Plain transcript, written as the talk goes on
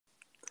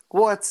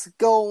What's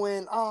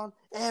going on,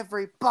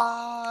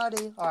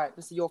 everybody? All right,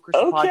 this is Your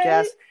Christian Okay.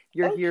 Podcast.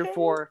 You're here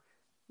for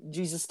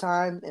Jesus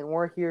time, and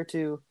we're here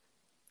to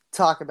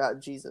talk about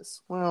Jesus.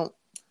 Well,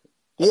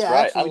 That's yeah,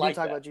 right. actually, I we do like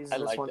talk that. about Jesus I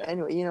in this like one. that.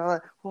 Anyway,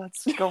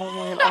 what's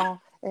going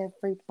on,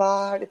 everybody?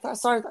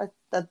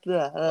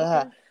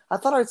 Okay. I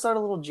thought I'd start a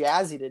little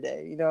jazzy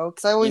today,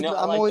 because I I'm like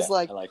always that.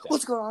 like, I like that.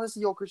 what's going on? This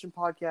is Your Christian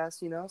Podcast,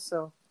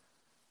 so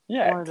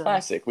Yeah, wanted to,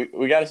 classic.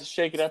 We got to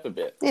shake it up a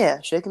bit.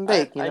 yeah, shake and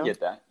I, bake, I get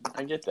that.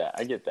 I get that.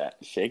 I get that.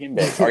 Shake and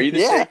bake. Are you the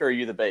Yeah, shake or are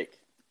you the bake?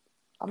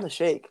 I'm the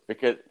shake.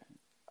 Because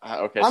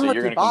okay, I'm so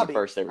you're Ricky gonna come in Bobby.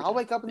 first every I'll time.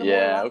 wake up in the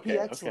morning. Yeah. I'll pee Okay.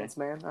 Okay. excellence,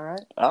 man. All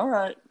right. All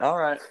right. All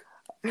right.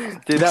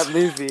 Dude, that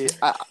movie.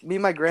 Me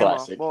and my grandma.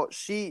 Classic. Well,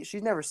 she's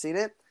never seen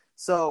it,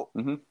 so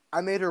Mm-hmm. I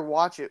made her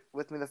watch it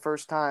with me the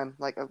first time,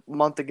 like a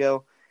month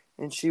ago,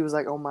 and she was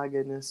like, "Oh my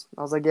goodness!"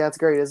 I was like, "Yeah, it's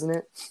great, isn't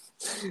it?"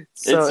 So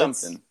It's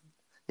something.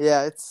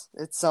 yeah, it's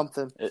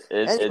something. It's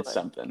Anyway,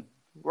 something.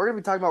 we're gonna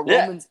be talking about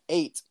Yeah. Romans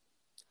 8.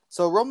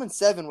 So Romans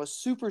 7 was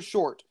super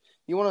short.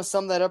 You want to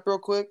sum that up real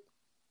quick?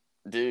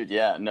 Dude,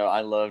 yeah, no,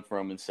 I loved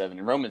Romans 7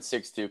 and Romans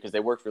 6 too because they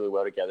worked really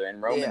well together. And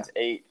Yeah, Romans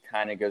 8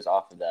 kind of goes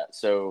off of that.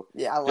 So,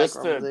 yeah, I like just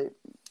Romans to, 8.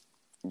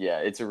 yeah,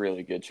 it's a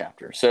really good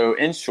chapter. So,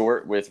 in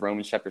short, with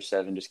Romans chapter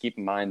 7, just keep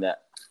in mind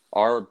that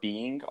our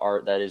being,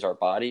 that is our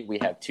body, we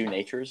have two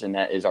natures, and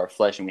that is our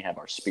flesh and we have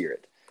our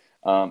spirit.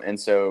 And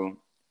so,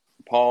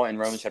 Paul in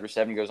Romans chapter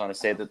 7 goes on to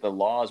say that the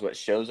law is what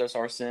shows us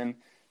our sin.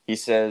 He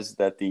says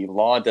that the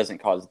law doesn't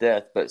cause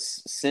death, but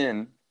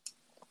sin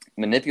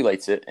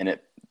manipulates it, and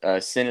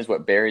sin is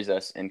what buries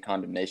us in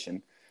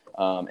condemnation,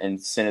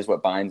 and sin is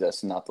what binds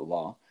us, not the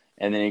law.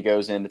 And then he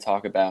goes in to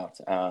talk about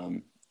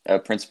a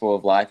principle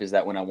of life is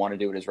that when I want to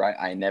do what is right,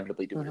 I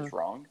inevitably do what is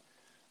wrong.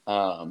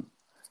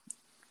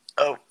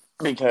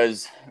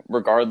 Because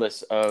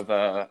regardless of,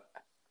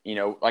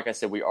 like I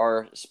said, we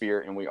are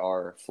spirit and we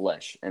are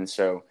flesh. And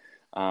so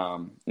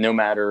no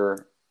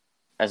matter,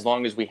 as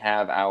long as we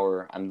have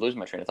I'm losing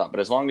my train of thought, but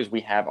as long as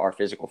we have our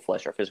physical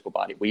flesh, our physical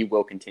body, we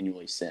will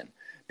continually sin.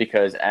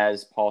 Because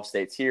as Paul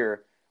states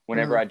here,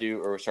 whenever I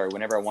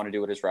want to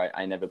do what is right,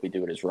 I inevitably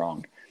do what is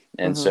wrong.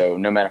 And so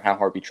no matter how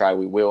hard we try,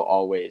 we will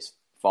always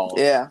fall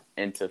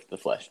into the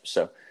flesh.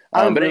 So,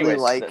 I but really anyways,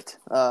 liked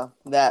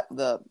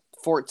the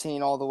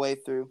 14 all the way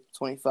through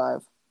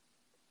 25.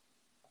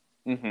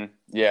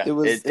 Yeah, It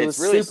was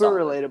really super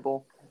solid.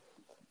 relatable.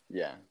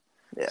 Yeah.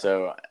 Yeah.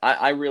 So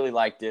I really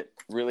liked it.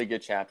 Really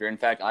good chapter. In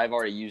fact, I've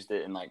already used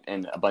it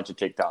in a bunch of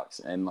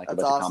TikToks and a bunch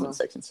of comment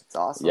sections. It's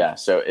awesome. Yeah.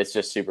 So it's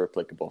just super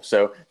applicable.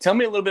 So tell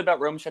me a little bit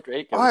about Romans chapter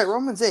 8. All right,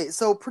 Romans 8.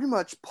 So pretty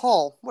much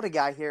Paul, what a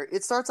guy here.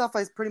 It starts off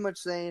by pretty much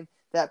saying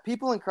that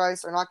people in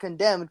Christ are not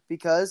condemned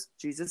because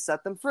Jesus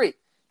set them free.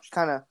 Which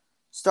kind of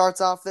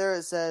starts off there.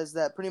 It says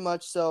that pretty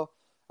much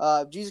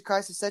Jesus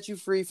Christ has set you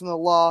free from the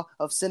law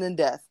of sin and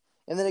death.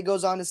 And then it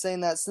goes on to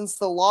saying that since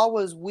the law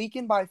was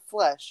weakened by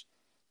flesh,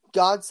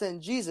 God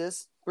sent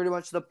Jesus, pretty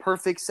much the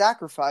perfect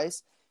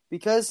sacrifice,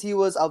 because he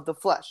was of the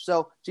flesh.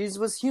 So Jesus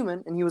was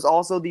human, and he was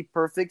also the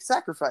perfect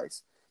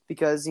sacrifice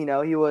because, he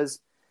was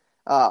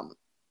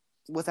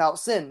without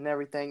sin and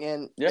everything.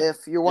 And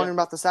if you're wondering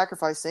about the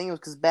sacrifice thing, it was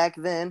because back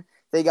then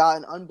they got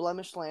an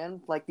unblemished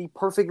lamb, like the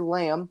perfect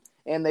lamb,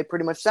 and they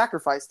pretty much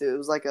sacrificed it. It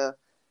was like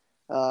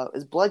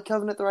is blood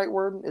covenant the right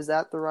word? Is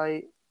that the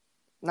right?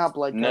 Not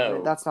blood covenant.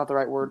 No, That's not the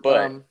right word.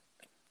 but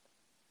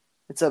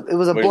it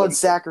was a blood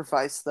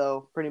sacrifice,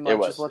 though. Pretty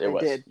much is what they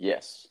did.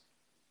 Yes.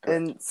 Correct.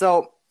 And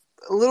so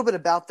a little bit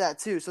about that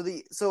too.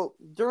 So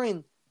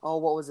during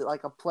what was it,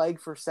 like a plague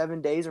for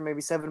 7 days or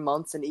maybe 7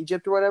 months in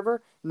Egypt or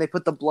whatever, and they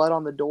put the blood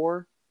on the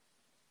door.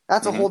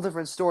 That's a whole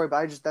different story,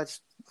 but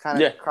that's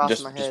kind of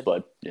crossed my head. Just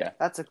blood. Yeah.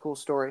 That's a cool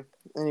story.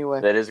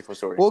 Anyway, that is a cool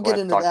story. We'll get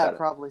into that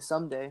probably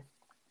someday,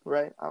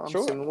 right? I'm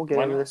assuming we'll get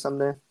into this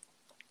someday.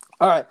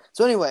 All right.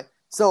 So anyway,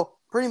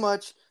 pretty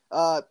much,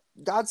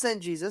 God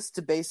sent Jesus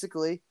to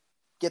basically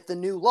get the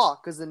new law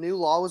because the new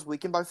law was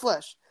weakened by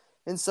flesh.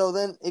 And so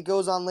then it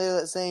goes on later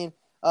that saying,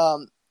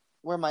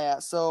 where am I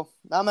at? So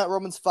I'm at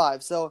Romans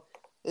 5. So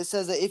it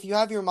says that if you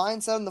have your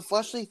mind set on the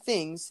fleshly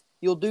things,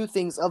 you'll do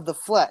things of the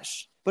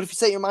flesh. But if you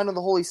set your mind on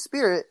the Holy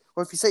Spirit,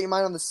 or if you set your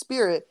mind on the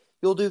Spirit,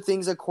 you'll do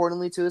things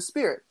accordingly to the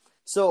Spirit.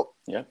 So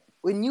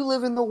when you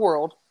live in the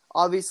world,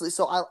 obviously,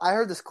 so I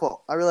heard this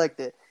quote. I really liked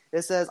it.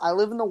 It says, I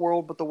live in the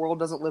world, but the world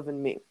doesn't live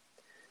in me.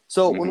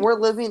 So when we're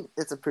living,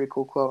 it's a pretty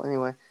cool quote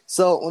anyway.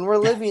 So when we're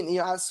living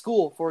at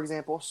school, for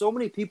example, so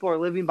many people are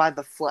living by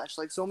the flesh.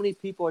 Like so many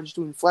people are just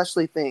doing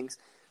fleshly things.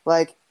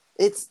 Like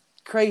it's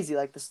crazy.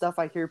 Like the stuff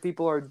I hear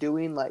people are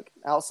doing like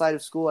outside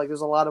of school, like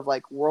there's a lot of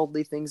like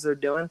worldly things they're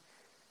doing.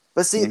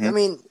 But see, I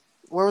mean,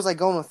 where was I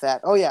going with that?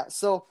 Oh yeah.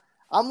 So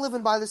I'm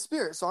living by the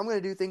Spirit. So I'm going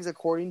to do things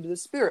according to the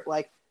Spirit.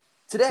 Like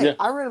today,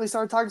 I randomly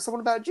started talking to someone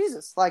about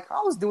Jesus. Like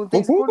I was doing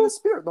things according to the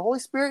Spirit. The Holy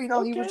Spirit,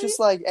 he was just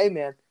like, hey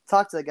man,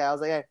 talk to that guy. I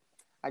was like, hey,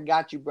 I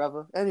got you,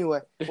 brother. Anyway,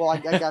 well, I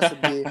got to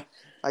be.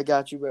 I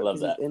got you, brother. Love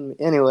that.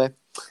 Anyway,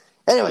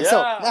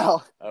 so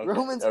now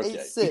Romans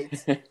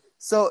 8:6.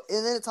 So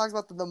and then it talks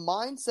about the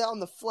mindset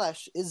on the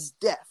flesh is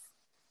death,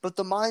 but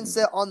the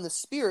mindset on the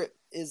Spirit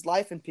is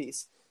life and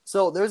peace.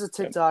 So there's a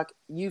TikTok.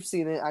 You've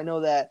seen it. I know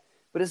that.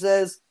 But it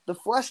says the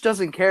flesh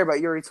doesn't care about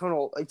your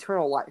eternal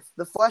life.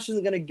 The flesh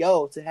isn't going to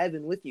go to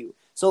heaven with you.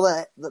 So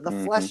that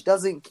the flesh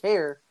doesn't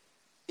care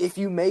if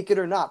you make it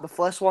or not. The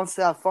flesh wants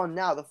to have fun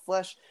now. The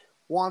flesh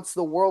wants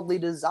the worldly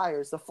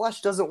desires. The flesh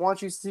doesn't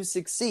want you to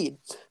succeed.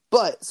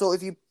 But so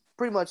if you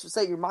pretty much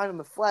set your mind on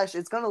the flesh,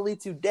 it's going to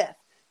lead to death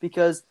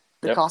because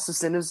the cost of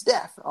sin is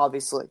death,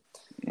 obviously.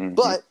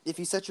 But if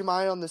you set your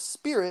mind on the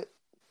spirit,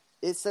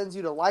 it sends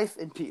you to life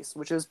and peace,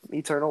 which is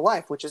eternal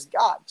life, which is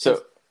God.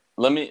 So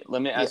let me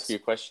ask you a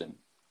question.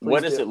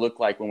 What does it look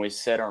like when we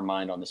set our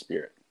mind on the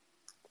spirit?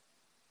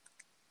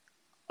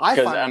 I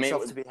find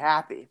myself to be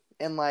happy,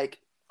 and like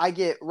I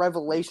get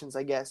revelations,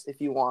 I guess, if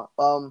you want.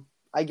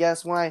 I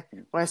guess when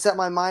I set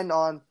my mind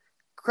on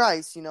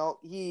Christ, you know,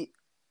 he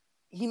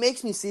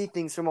makes me see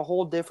things from a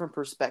whole different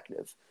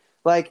perspective.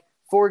 Like,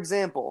 for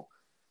example,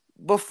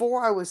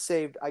 before I was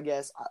saved, I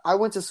guess I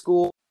went to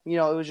school. You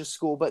know, it was just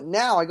school. But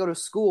now I go to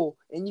school,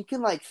 and you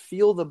can like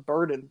feel the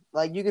burden.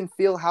 Like you can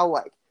feel how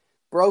like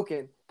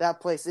broken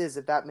that place is,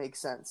 if that makes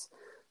sense.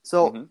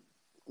 So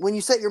when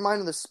you set your mind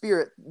on the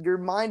spirit, your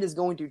mind is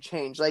going to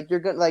change. Like you're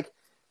going like.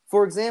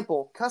 For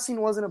example,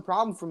 cussing wasn't a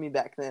problem for me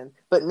back then,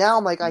 but now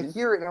I'm like, I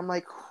hear it and I'm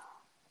like,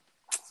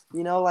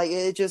 you know, like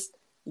it just,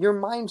 your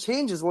mind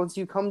changes once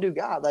you come to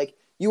God. Like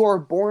you are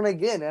born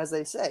again, as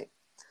they say.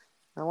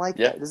 I like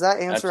that. Does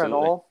that answer at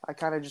all? I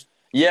kind of just.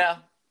 Yeah.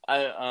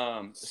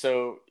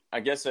 So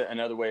I guess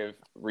another way of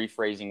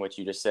rephrasing what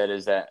you just said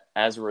is that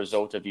as a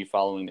result of you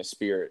following the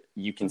Spirit,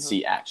 you can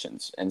see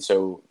actions. And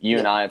so you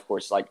and I, of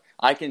course, like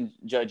I can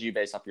judge you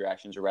based off your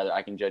actions, or rather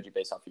I can judge you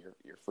based off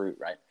your fruit.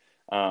 Right.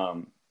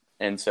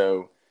 And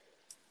so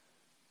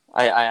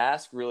I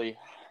ask really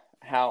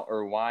how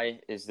or why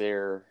is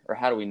there, or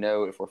how do we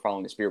know if we're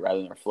following the Spirit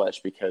rather than our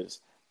flesh? Because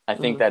I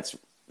think that's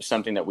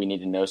something that we need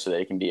to know so that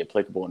it can be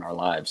applicable in our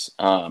lives.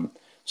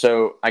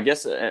 So I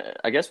guess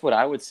what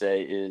I would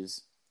say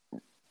is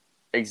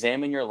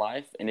examine your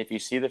life. And if you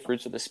see the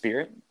fruits of the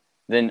Spirit,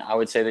 then I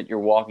would say that you're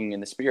walking in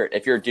the Spirit.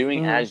 If you're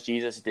doing as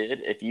Jesus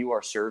did, if you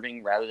are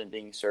serving rather than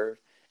being served,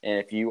 and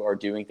if you are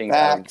doing things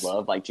out of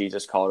love like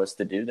Jesus called us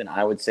to do, then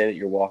I would say that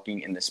you're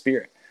walking in the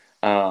Spirit.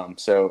 But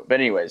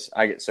anyways,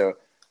 I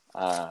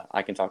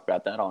can talk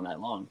about that all night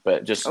long,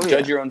 but just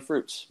judge your own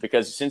fruits,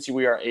 because since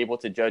we are able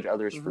to judge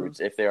others' fruits,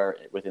 if they are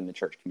within the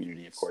church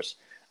community, of course,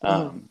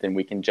 then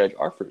we can judge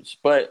our fruits.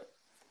 But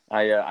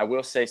I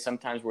will say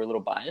sometimes we're a little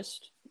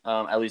biased,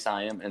 at least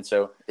I am. And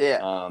so,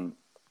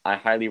 I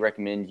highly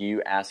recommend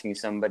you asking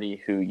somebody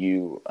who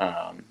you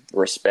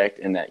respect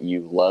and that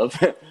you love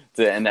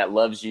and that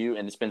loves you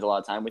and spends a lot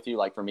of time with you.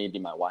 Like for me, it'd be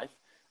my wife.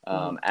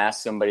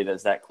 Ask somebody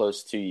that's that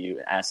close to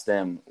you. Ask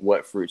them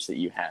what fruits that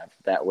you have.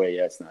 That way,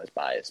 it's not as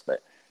biased.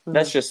 But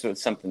that's just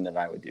something that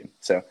I would do.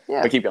 So,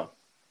 but keep going.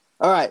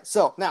 All right.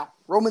 So now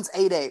Romans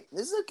 8:8.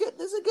 This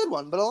is a good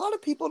one, but a lot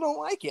of people don't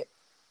like it.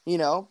 You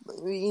know,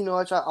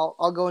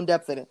 I'll go in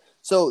depth in it.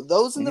 So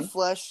those in the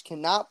flesh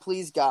cannot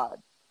please God.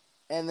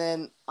 And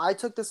then I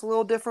took this a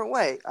little different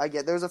way.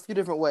 There's a few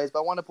different ways, but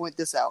I want to point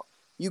this out.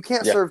 You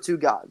can't serve two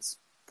gods.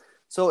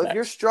 So if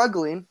you're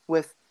struggling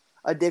with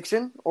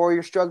addiction or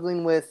you're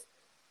struggling with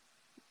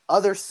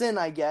other sin,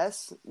 I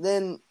guess,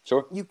 then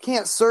you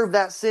can't serve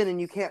that sin and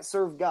you can't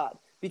serve God.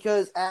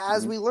 Because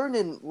as we learned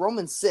in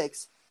Romans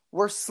 6,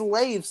 we're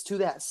slaves to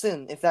that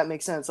sin, if that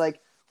makes sense.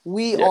 Like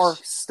we are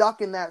stuck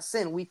in that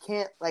sin. We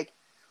can't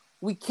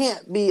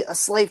be a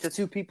slave to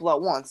two people at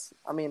once.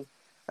 I mean,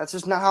 that's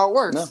just not how it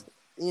works. No.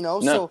 You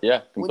know,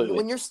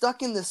 when you're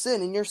stuck in the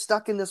sin and you're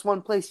stuck in this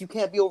one place, you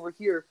can't be over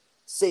here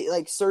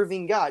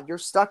serving God. You're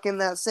stuck in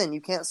that sin. You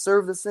can't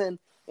serve the sin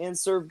and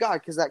serve God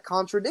because that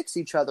contradicts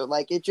each other.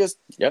 Like it just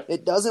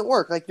it doesn't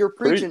work. Like you're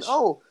preaching,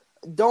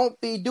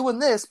 don't be doing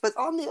this, but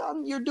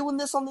you're doing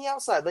this on the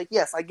outside. Like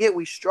yes, I get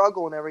we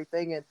struggle and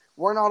everything, and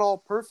we're not all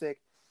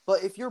perfect.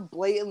 But if you're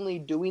blatantly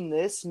doing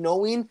this,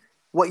 knowing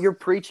what you're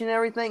preaching and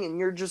everything, and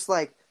you're just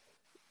like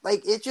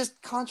it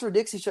just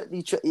contradicts each other.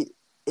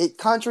 It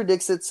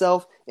contradicts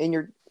itself, and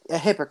you're a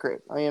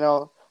hypocrite. You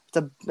know,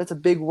 that's a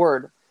big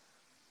word,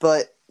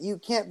 but you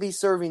can't be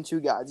serving two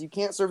gods. You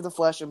can't serve the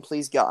flesh and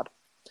please God.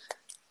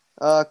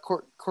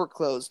 Court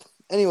closed.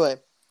 Anyway,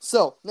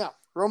 so now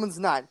Romans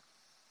 9.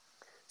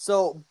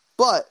 So,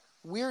 but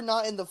we're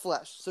not in the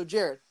flesh. So,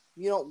 Jared,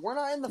 you know, we're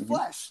not in the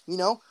flesh. You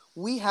know,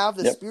 we have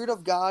the Spirit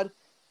of God,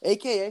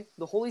 aka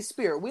the Holy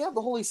Spirit. We have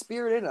the Holy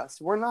Spirit in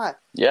us. We're not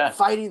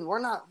fighting. We're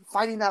not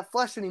fighting that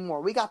flesh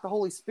anymore. We got the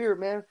Holy Spirit,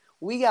 man.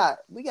 We got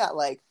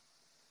the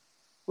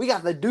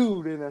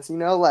dude in us, you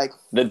know, like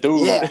the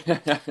dude.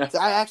 Yeah. So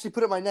I actually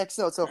put it in my next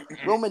note. So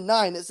Romans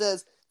 9, it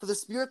says, "For the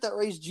Spirit that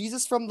raised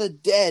Jesus from the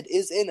dead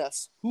is in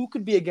us. Who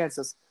could be against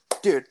us?"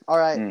 Dude, all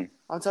right.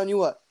 I'm telling you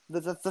what.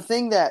 The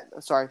thing that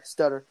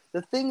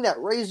the thing that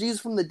raised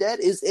Jesus from the dead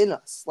is in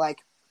us.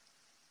 Like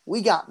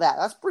we got that.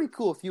 That's pretty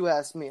cool if you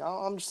ask me.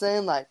 I'm just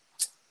saying, like,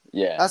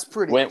 that's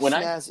pretty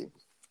snazzy.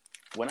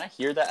 When I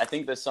hear that, I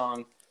think the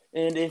song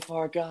And if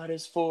our God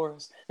is for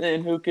us,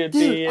 then who could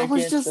Dude, be I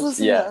was against just us?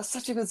 listening to that. That's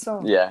such a good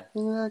song. Yeah.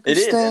 I It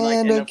is.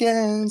 stand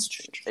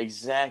against.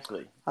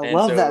 Exactly. I And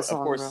love so, that of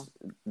song, course,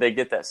 bro. they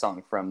get that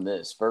song from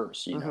this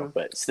verse, Mm-hmm.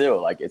 but still,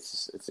 like,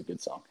 it's a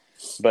good song.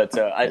 But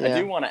I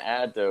do want to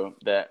add, though,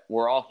 that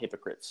we're all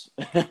hypocrites.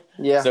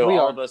 Yeah, so we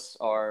all are. of us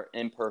are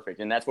imperfect.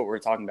 And that's what we're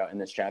talking about in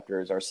this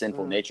chapter is our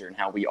sinful nature and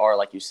how we are,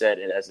 like you said,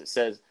 and as it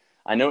says,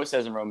 I know it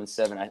says in Romans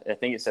 7, I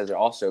think it says it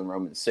also in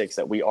Romans 6,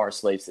 that we are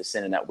slaves to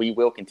sin and that we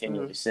will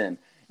continually sin,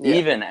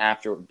 even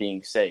after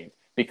being saved,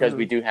 because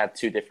we do have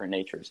two different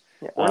natures.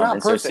 Yeah, we're not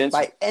perfect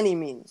by any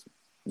means.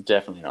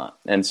 Definitely not.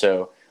 And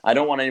so I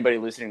don't want anybody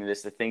listening to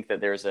this to think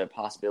that there's a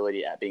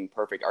possibility at being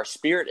perfect. Our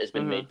spirit has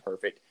been made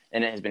perfect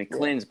and it has been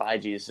cleansed by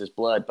Jesus'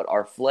 blood, but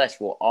our flesh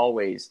will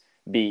always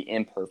be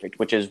imperfect,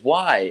 which is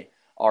why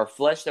our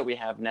flesh that we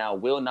have now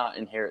will not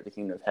inherit the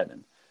kingdom of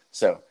heaven.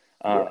 So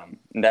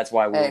and that's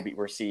why we'll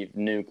receive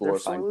new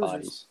glorified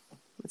bodies.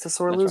 It's a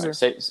sore loser.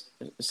 Right.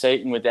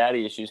 Satan with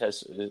daddy issues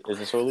is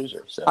a sore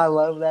loser. So I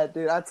love that,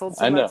 dude. I told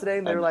someone that today,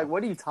 and they were like,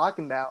 "What are you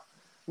talking about?"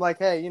 I'm like,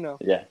 "Hey,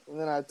 Yeah. And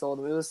then I told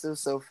them it was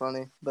so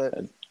funny, but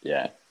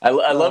yeah, I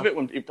love it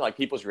when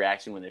people's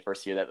reaction when they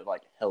first hear that, they're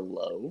like,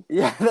 "Hello."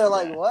 Yeah, they're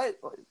like, "What?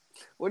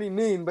 What do you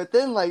mean?" But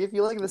then, like, if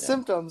you look at the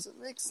symptoms, it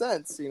makes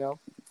sense,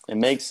 It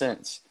makes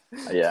sense.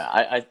 Yeah,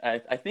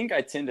 I think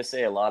I tend to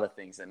say a lot of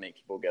things that make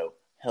people go,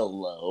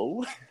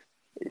 "Hello."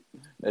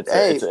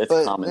 It's a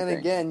common thing. Then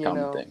again,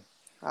 thing.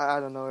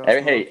 I don't know.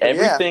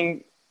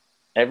 Everything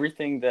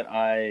that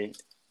I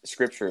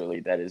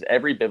scripturally, that is,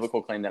 every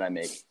biblical claim that I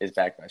make is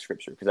backed by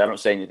scripture, because I don't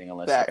say anything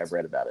unless I've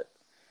read about it.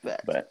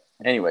 Facts. But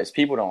anyways,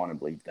 people don't want to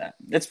believe that.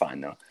 It's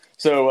fine though.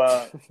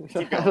 So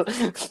keep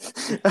going.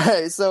 All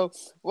right, so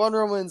 1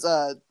 Romans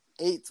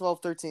 8,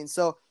 12, 13.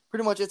 So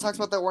pretty much it talks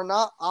about that we're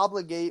not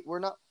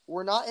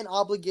in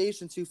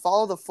obligation to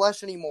follow the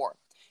flesh anymore.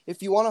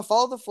 If you want to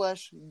follow the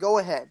flesh, go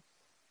ahead,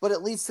 but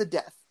it leads to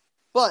death.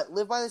 But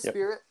live by the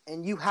Spirit,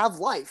 and you have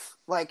life.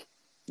 Like,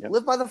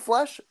 live by the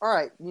flesh. All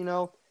right,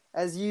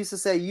 as you used to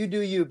say, you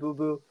do you, boo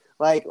boo.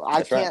 Like,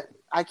 I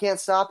can't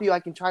stop you. I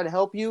can try to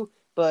help you,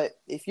 but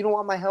if you don't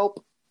want my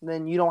help,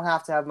 then you don't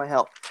have to have my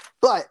help.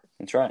 But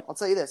that's right. I'll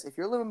tell you this: if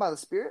you're living by the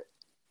Spirit,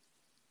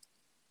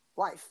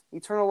 life,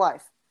 eternal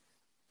life,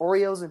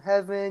 Oreos in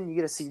heaven, you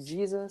get to see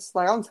Jesus.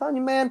 Like, I'm telling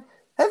you, man,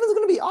 heaven's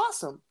gonna be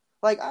awesome.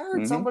 Like, I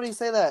heard somebody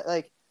say that,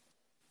 like,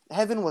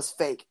 heaven was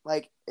fake.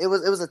 Like, it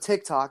was a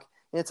TikTok,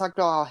 and it talked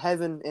about how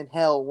heaven and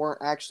hell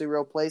weren't actually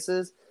real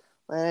places,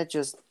 and it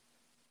just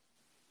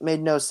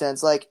made no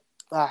sense. Like,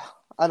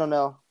 I don't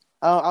know.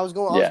 I was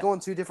going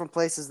 2 different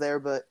places there,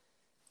 but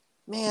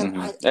man,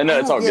 I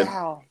don't get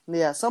how.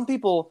 Yeah, some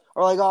people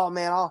are like, "Oh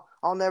man,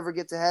 I'll never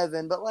get to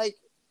heaven," but like,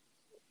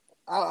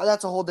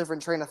 that's a whole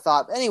different train of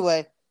thought.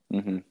 Anyway,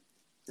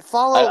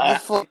 follow the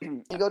flesh,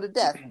 you go to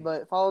death,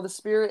 but follow the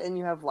Spirit, and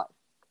you have life.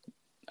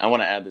 I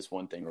want to add this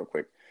one thing real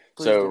quick.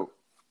 Please do.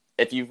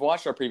 If you've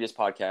watched our previous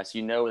podcast,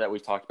 you know that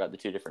we've talked about the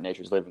 2 different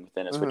natures living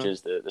within us, which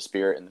is the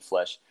spirit and the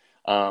flesh.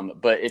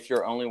 But if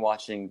you're only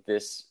watching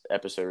this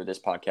episode or this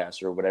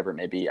podcast or whatever it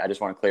may be, I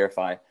just want to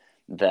clarify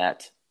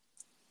that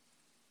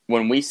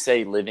when we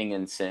say living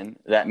in sin,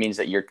 that means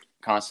that you're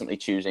constantly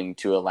choosing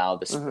to allow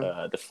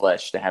the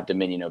flesh to have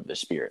dominion over the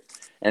spirit.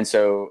 And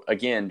so,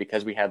 again,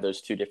 because we have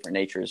those 2 different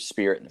natures,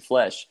 spirit and the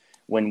flesh,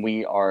 when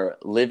we are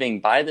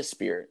living by the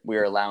Spirit, we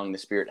are allowing the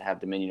Spirit to have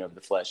dominion over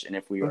the flesh. And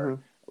if we are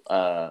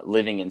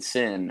living in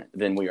sin,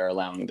 then we are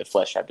allowing the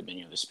flesh to have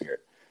dominion over the Spirit.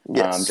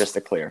 Yes. Just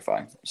to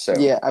clarify. So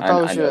yeah, I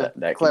probably should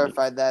have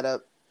clarified that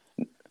up.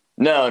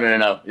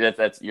 No.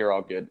 That's you're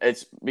all good.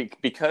 It's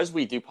because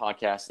we do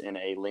podcasts in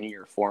a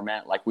linear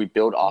format. Like, we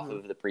build off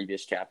of the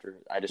previous chapter.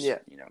 I just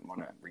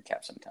want to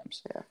recap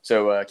sometimes. Yeah.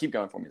 So keep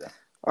going for me though.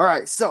 All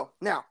right. So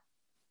now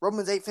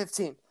Romans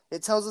 8:15.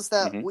 It tells us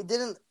that we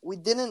didn't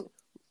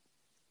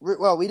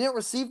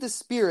receive the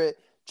Spirit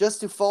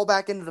just to fall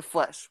back into the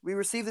flesh. We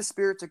received the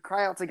Spirit to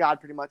cry out to God,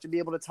 pretty much, and be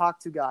able to talk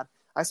to God.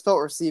 I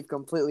spelled receive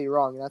completely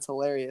wrong, and that's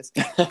hilarious.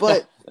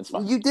 But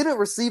you didn't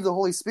receive the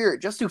Holy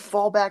Spirit just to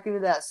fall back into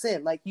that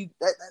sin. Like,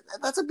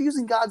 that's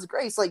abusing God's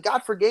grace. Like,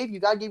 God forgave you.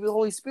 God gave you the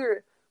Holy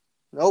Spirit.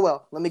 Oh,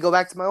 well, let me go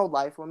back to my old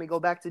life. Let me go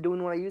back to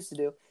doing what I used to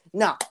do.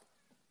 Nah,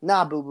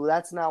 boo-boo.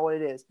 That's not what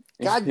it is.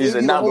 God gave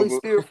you the Holy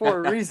Spirit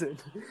for a reason.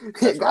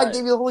 God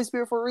gave you the Holy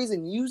Spirit for a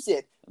reason. Use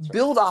it.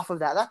 Build off of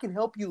that. That can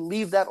help you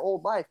leave that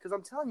old life. Because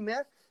I'm telling you,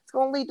 man, it's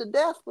going to lead to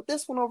death. But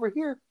this one over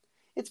here,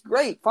 it's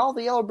great. Follow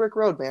the yellow brick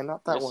road, man.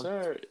 Not that one.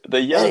 Yes, sir.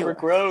 The yellow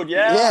brick road.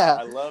 Yeah.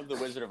 I love the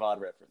Wizard of Oz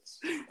reference.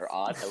 Or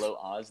Odd. Hello,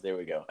 Oz. There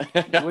we go.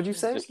 What'd you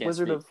say? I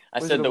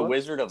said the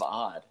Wizard of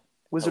Oz.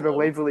 Wizard of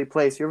Waverly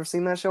Place. You ever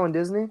seen that show on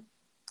Disney?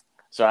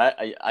 So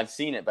I've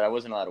seen it, but I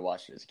wasn't allowed to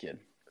watch it as a kid.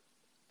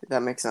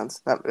 That makes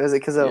sense. Is it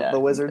because of the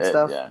wizard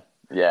stuff?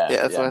 Yeah.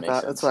 That's what I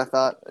thought. That's what I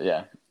thought.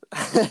 Yeah.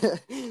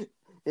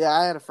 Yeah,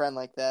 I had a friend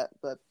like that,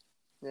 but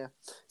yeah.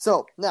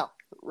 So now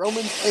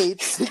Romans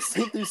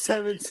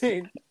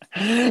 8:16-17.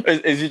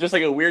 Is he just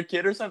like a weird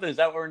kid or something? Is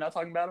that why we're not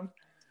talking about him?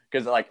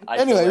 Because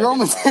anyway,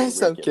 Romans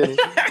 8. I'm kidding.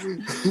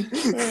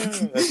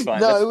 That's fine.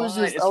 No, it was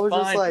just. I was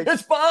just like,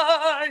 it's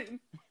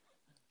fine.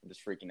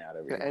 just freaking out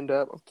over Gonna here. end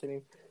up. I'm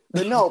kidding.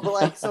 But no, but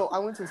like, so I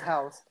went to his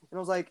house and I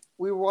was like,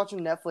 we were watching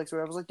Netflix.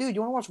 Where I was like, dude,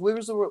 you want to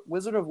watch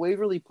Wizard of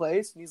Waverly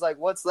Place? And he's like,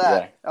 what's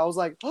that? I was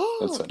like, That's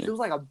oh, funny. it was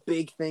like a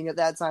big thing at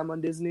that time on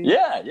Disney.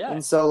 Yeah.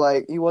 And so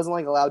like, he wasn't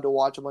like allowed to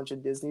watch a bunch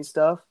of Disney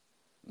stuff.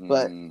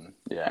 But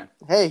yeah,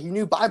 hey, he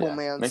knew Bible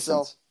Man. Makes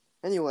so sense.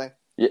 anyway,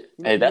 yeah,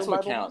 hey, that's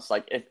what Bible counts. Man?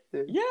 Like if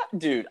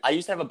dude, I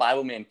used to have a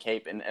Bible Man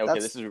cape, and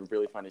this is a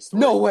really funny story.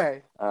 No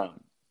way.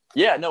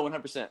 Yeah, no,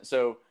 100%.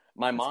 So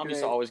my mom great.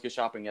 used to always go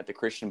shopping at the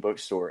Christian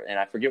bookstore, and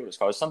I forget what it was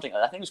called. It was something,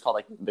 I think it was called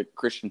like the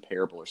Christian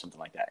Parable or something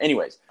like that.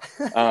 Anyways,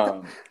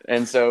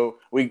 and so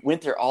we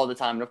went there all the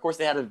time, and of course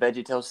they had a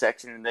VeggieTales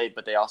section,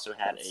 but they also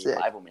had a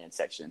Bible Man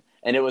section,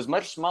 and it was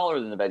much smaller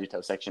than the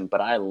VeggieTales section.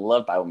 But I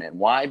love Bible Man.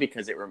 Why?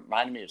 Because it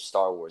reminded me of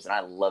Star Wars, and I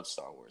love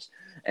Star Wars.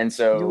 And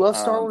so you love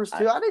Star Wars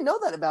too. I didn't know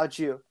that about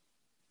you.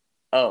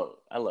 Oh,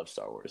 I love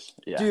Star Wars.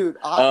 Yeah, dude.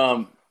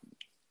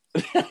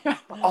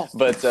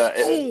 But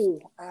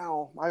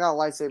ow! I got a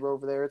lightsaber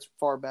over there. It's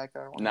far back.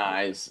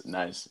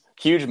 Nice.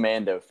 Huge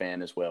Mando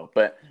fan as well.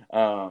 But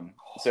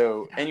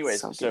so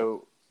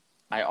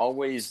I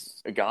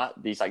always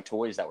got these like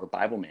toys that were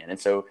Bible Man, and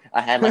so I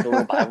had like a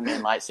little Bible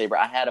Man lightsaber.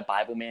 I had a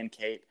Bible Man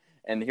cape,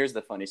 and here's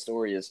the funny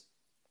story: is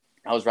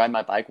I was riding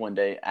my bike one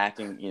day,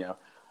 acting,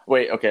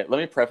 Wait, okay. Let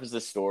me preface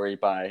this story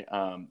by,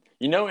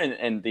 in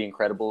The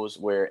Incredibles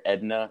where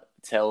Edna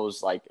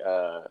tells like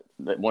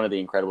one of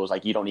the Incredibles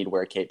like, you don't need to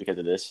wear a cape because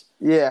of this.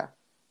 Yeah.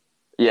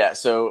 Yeah.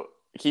 So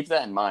keep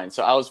that in mind.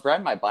 So I was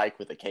riding my bike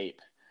with a cape,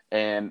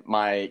 and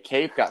my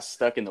cape got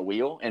stuck in the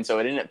wheel, and so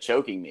it ended up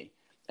choking me.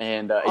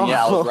 And I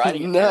was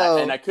riding,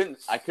 and I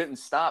couldn't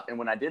stop. And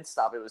when I did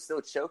stop, it was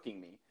still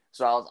choking me.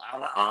 So I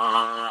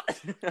was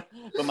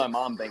but my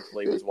mom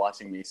thankfully was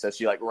watching me, so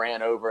she like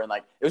ran over and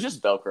like it was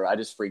just Velcro. I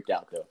just freaked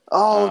out though.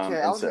 Oh,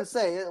 okay. I was gonna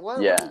say,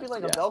 wouldn't it be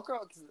like a Velcro?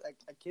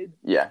 A kid.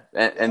 Yeah,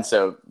 and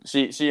so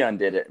she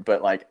undid it,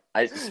 but like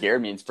it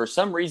scared me, and for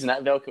some reason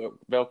that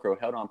Velcro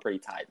held on pretty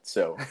tight.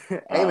 So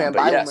hey man,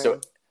 but yeah, so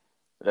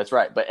that's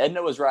right. But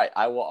Edna was right.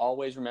 I will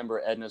always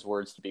remember Edna's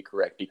words to be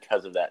correct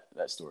because of that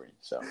story.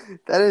 So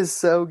that is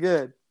so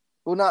good.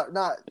 Well,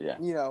 not yeah.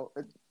 You know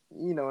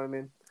what I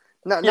mean.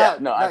 Not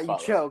you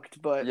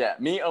choked, but yeah,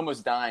 me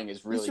almost dying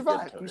is really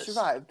good. You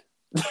survived.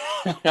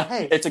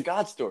 Hey, it's a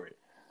God story.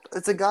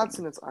 It's a God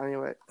sentence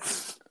anyway.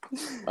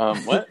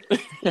 What?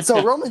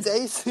 So Romans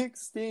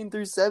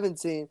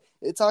 8:16-17,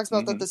 it talks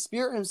about that the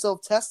Spirit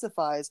Himself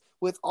testifies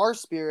with our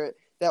spirit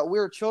that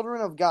we're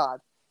children of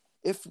God.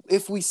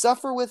 If we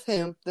suffer with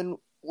Him, then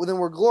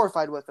we're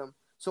glorified with Him.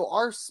 So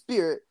our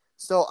spirit.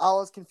 So I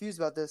was confused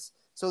about this.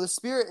 So the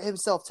Spirit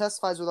Himself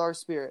testifies with our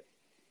spirit.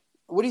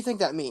 What do you think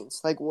that means?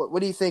 Like, what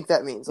do you think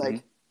that means?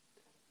 Like,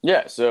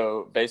 yeah.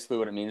 So basically,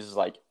 what it means is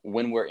like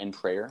when we're in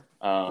prayer,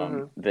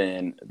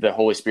 then the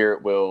Holy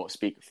Spirit will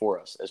speak for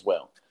us as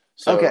well.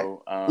 So,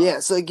 okay.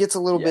 So it gets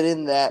a little bit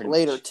in that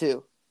later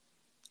too.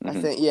 I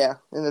think,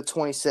 in the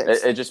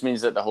 26th. It just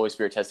means that the Holy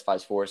Spirit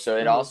testifies for us. So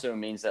it also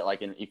means that,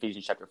 like in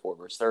Ephesians chapter 4,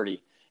 verse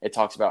 30, it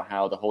talks about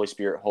how the Holy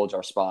Spirit holds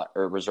our spot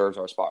or reserves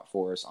our spot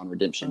for us on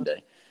Redemption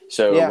Day.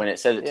 So when it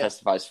says it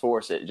testifies for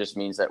us, it just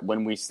means that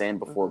when we stand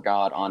before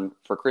God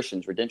for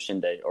Christians,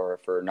 Redemption Day, or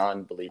for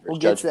non-believers, we'll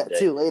get to that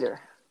too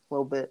later, a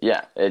little bit.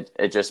 Yeah,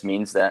 it just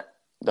means that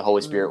the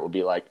Holy Spirit will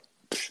be like,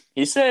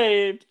 he's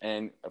saved,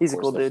 and of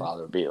course the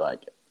Father will be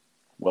like,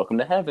 welcome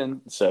to heaven.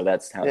 So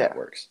that's how that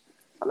works.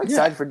 I'm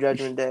excited for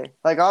Judgment Day.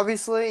 Like,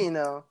 obviously, it's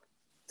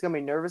gonna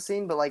be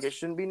nerve-wracking, but like it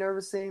shouldn't be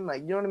nerve-wracking.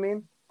 Like, you know what I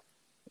mean?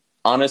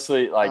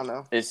 Honestly, like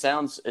it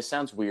sounds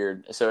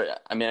weird. So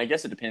I mean, I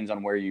guess it depends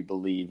on where you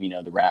believe,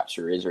 the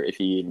rapture is, or if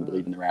you even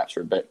believe in the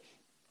rapture. But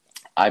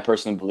I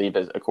personally believe,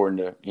 as according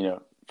to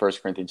 1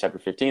 Corinthians chapter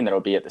 15, that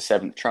it'll be at the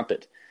seventh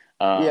trumpet.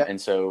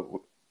 And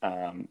so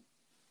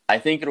I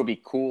think it'll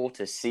be cool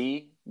to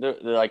see the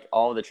like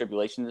all the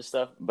tribulations and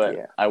stuff.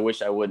 But I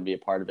wish I wouldn't be a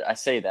part of it. I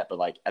say that, but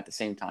like at the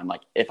same time,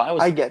 like if I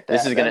was, I get that.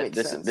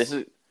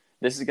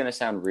 This is gonna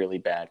sound really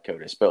bad,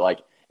 Codis, but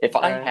like. If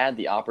I had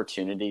the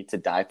opportunity to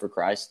die for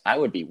Christ, I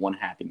would be one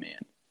happy man.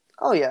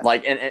 Oh yeah.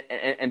 Like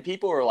and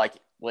people are like,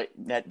 "Wait,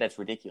 that's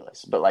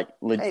ridiculous." But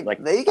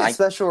they get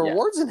special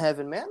rewards in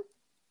heaven, man.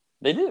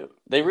 They do.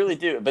 They really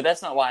do. But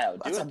that's not why I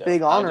would do it. That's a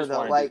big honor,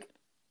 though. Like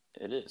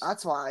it is.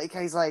 That's why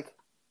he's like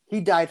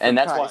he died for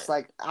Christ.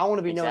 Like I want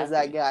to be known as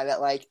that guy that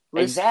like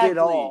risked it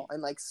all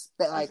and like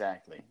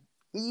exactly.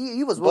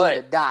 He was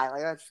willing to die.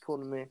 Like that's just cool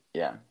to me.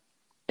 Yeah.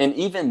 And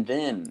even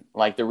then,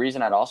 like the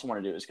reason I'd also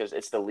want to do it is because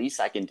it's the least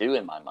I can do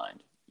in my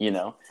mind,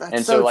 That's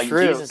and so like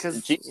true,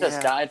 Jesus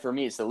died for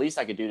me. It's the least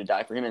I could do to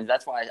die for him, and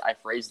that's why I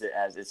phrased it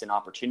as it's an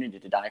opportunity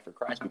to die for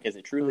Christ because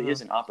it truly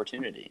is an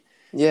opportunity.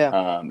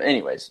 Yeah.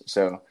 Anyways,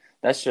 so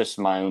that's just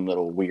my own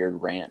little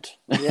weird rant.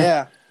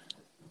 Yeah.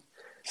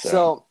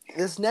 So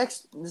this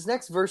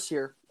next verse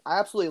here, I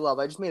absolutely love.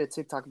 I just made a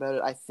TikTok about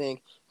it, I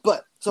think.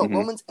 But so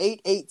Romans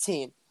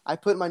 8:18, I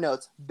put in my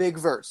notes, big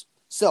verse.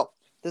 So.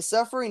 The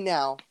suffering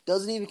now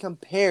doesn't even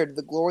compare to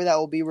the glory that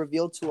will be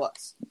revealed to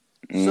us.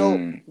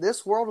 So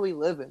this world we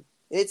live in,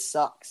 it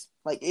sucks.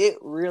 Like, it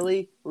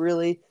really,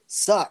 really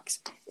sucks.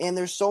 And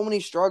there's so many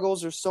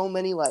struggles. There's so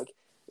many,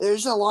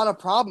 there's a lot of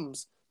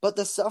problems. But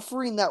the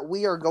suffering that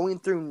we are going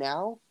through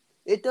now,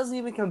 it doesn't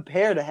even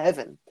compare to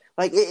heaven.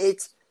 Like,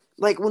 it's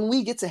like when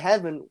we get to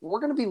heaven, we're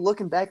going to be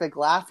looking back,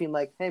 laughing,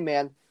 hey,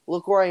 man,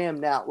 look where I am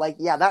now.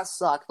 Yeah, that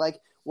sucked.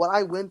 What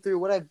I went through,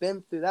 what I've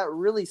been through, that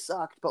really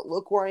sucked. But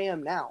look where I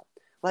am now.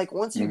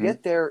 Once you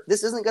get there,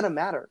 this isn't going to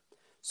matter.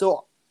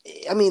 So,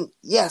 I mean,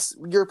 yes,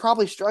 you're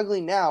probably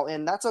struggling now,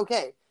 and that's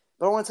okay.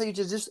 But I want to tell you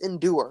to just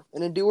endure.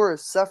 And endure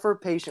is suffer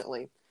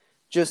patiently.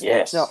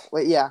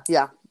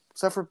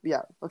 Suffer,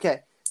 okay.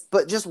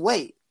 But just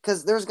wait,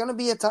 because there's going to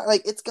be a time,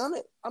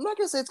 I'm not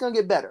going to say it's going to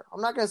get better.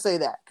 I'm not going to say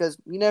that, because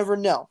you never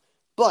know.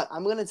 But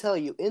I'm going to tell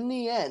you, in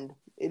the end,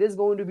 it is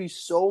going to be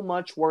so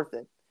much worth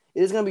it.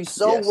 It is going to be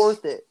so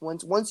worth it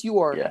once you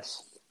are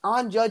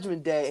on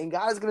Judgment Day, and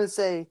God is going to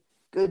say,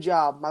 good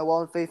job, my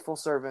well and faithful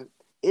servant.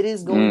 It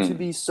is going to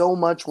be so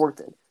much worth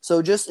it.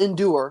 So just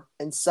endure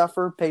and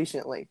suffer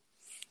patiently.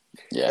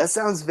 Yeah. That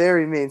sounds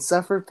very mean.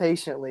 Suffer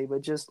patiently,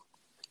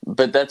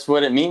 But that's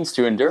what it means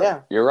to endure.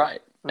 Yeah. You're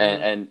right.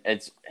 Mm-hmm. And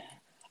it's,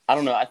 I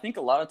don't know. I think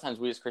a lot of times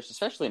we as Christians,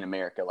 especially in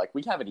America,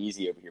 we have it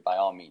easy over here by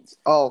all means.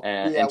 Oh,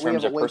 and in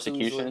terms of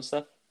persecution and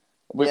stuff.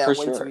 For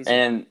sure.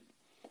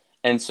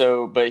 And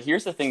so, but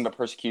here's the thing about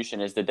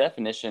persecution is the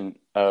definition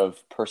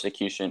of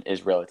persecution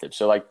is relative.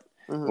 So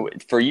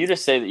for you to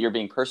say that you're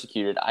being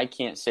persecuted, I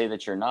can't say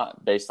that you're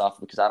not based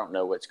off because I don't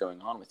know what's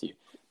going on with you.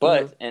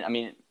 But, and I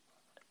mean,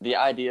 the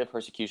idea of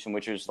persecution,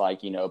 which was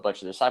a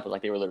bunch of disciples,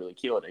 they were literally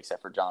killed,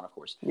 except for John, of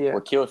course,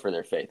 were killed for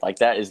their faith.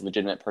 That is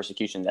legitimate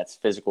persecution. That's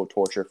physical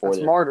torture for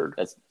them. Martyred.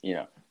 That's,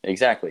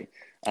 exactly.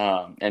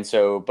 And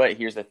so, but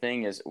here's the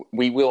thing is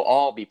we will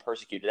all be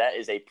persecuted. That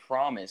is a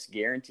promise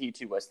guaranteed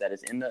to us that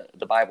is in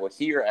the Bible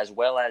here, as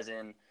well as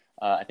in,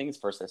 I think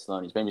it's 1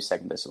 Thessalonians, maybe 2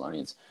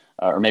 Thessalonians,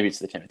 or maybe it's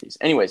the Timothy's.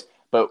 Anyways,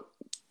 but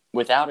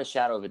without a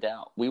shadow of a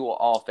doubt, we will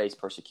all face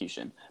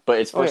persecution, but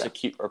it's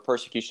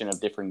persecution of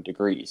different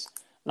degrees.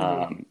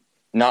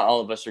 Not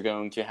all of us are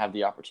going to have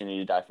the opportunity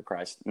to die for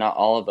Christ. Not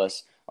all of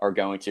us are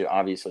going to,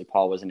 obviously,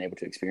 Paul wasn't able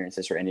to experience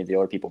this or any of the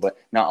other people, but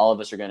not all of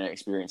us are going to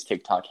experience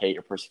TikTok hate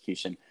or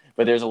persecution.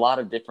 But there's a lot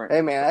of different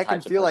Hey, man, I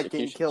can feel like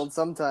getting killed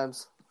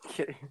sometimes.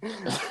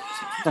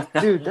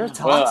 Dude, they're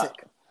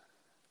toxic.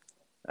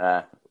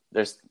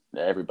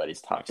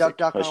 Everybody's toxic.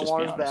 Duck on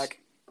water's back.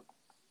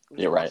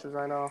 You're right.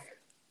 Right off.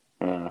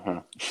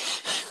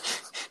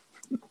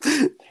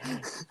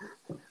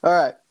 All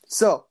right.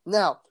 So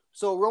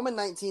Romans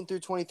 19 through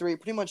 23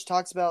 pretty much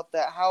talks about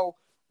that how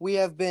we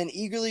have been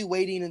eagerly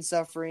waiting and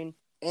suffering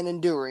and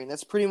enduring.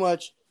 That's pretty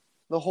much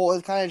the whole.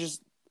 It kind of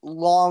just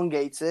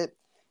elongates it.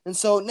 And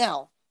so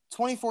now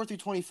 24 through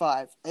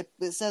 25,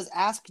 it says,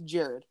 "Ask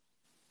Jared."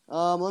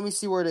 Let me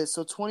see where it is.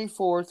 So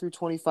 24 through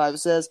 25, it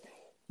says,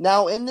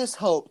 "Now in this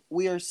hope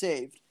we are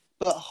saved,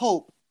 but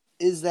hope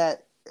is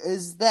that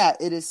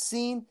it is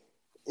seen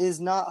is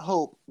not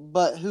hope,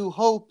 but who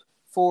hope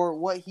for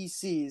what he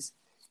sees."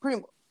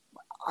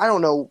 I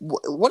don't know.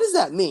 What does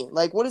that mean?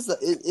 What is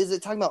is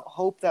it talking about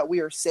hope that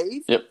we are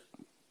saved? Yep.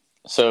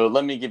 So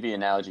let me give you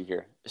an analogy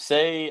here.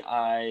 Say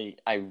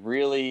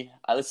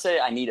let's say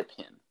I need a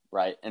pin,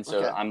 right? And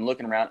so I'm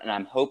looking around and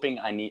I'm hoping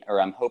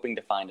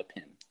to find a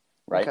pin,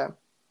 right?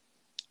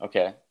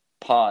 Okay.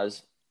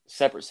 Pause.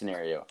 Separate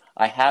scenario.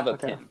 I have a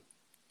pin.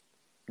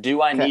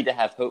 Do I need to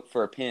have hope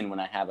for a pin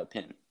when I have a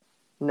pin?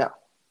 No.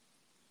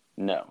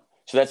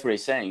 So that's what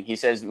he's saying. He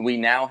says we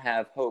now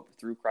have hope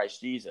through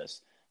Christ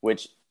Jesus,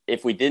 which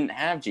if we didn't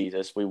have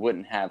Jesus, we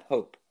wouldn't have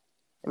hope.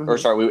 Or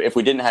if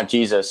we didn't have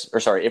Jesus,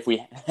 let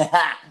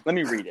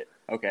me read it.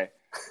 Okay.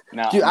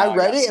 Dude, I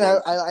read it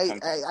and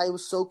I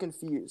was so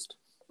confused.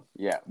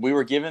 Yeah, we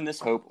were given this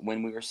hope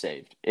when we were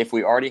saved. If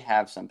we already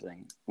have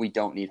something, we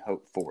don't need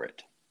hope for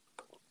it.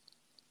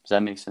 Does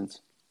that make sense?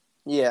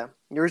 Yeah,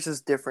 yours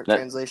is different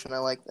translation. I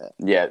like that.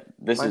 Yeah,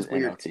 this is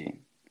weird. NLT.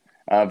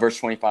 Verse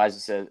 25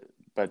 says,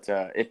 "But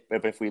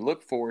if we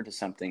look forward to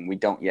something we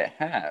don't yet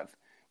have,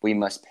 we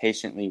must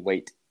patiently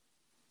wait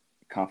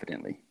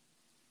confidently."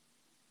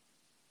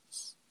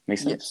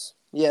 Makes sense?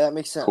 Yes. Yeah, that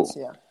makes sense. Cool.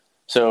 Yeah.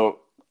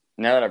 So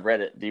now that I've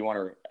read it, do you want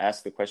to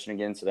ask the question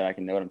again so that I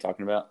can know what I'm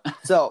talking about?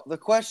 So the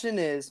question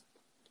is,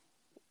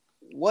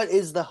 what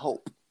is the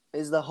hope?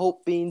 Is the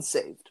hope being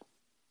saved?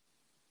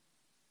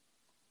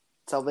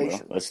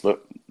 Salvation. Well,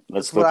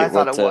 let's look at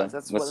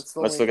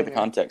the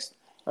context.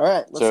 All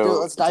right, let's do it.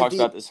 Let's dive deep. It talks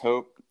about this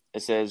hope.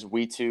 It says,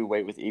 "We too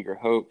wait with eager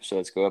hope." So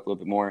let's go up a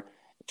little bit more.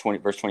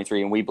 Verse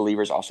 23, "And we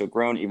believers also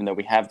groan, even though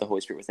we have the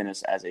Holy Spirit within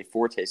us as a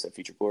foretaste of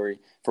future glory.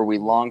 For we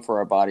long for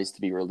our bodies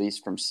to be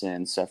released from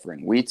sin,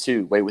 suffering. We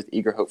too wait with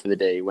eager hope for the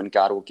day when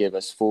God will give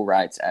us full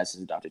rights as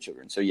his adopted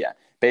children." So yeah,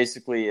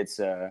 basically it's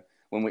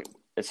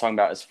talking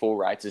about as full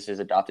rights as his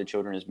adopted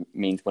children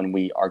means when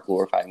we are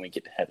glorified and we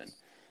get to heaven.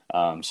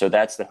 So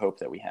that's the hope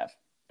that we have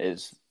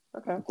is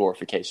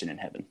glorification in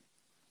heaven.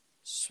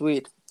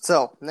 Sweet.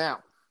 So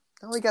now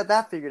we got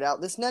that figured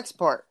out. This next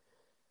part.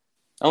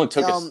 It only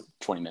took us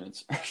 20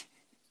 minutes.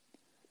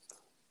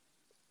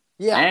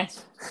 Yeah.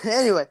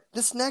 Anyway,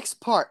 this next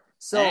part.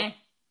 So,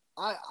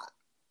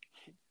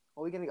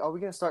 Are we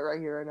gonna start right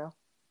here right now?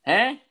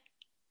 Huh?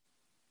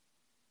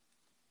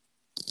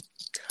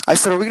 I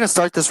said, are we gonna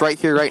start this right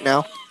here right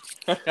now?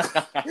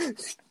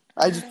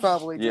 I just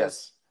probably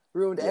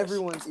ruined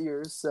everyone's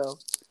ears. So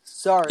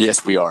sorry.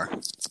 Yes, we are.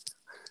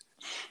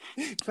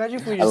 Imagine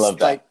if we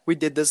just we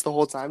did this the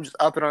whole time, just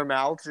up in our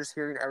mouths, just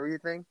hearing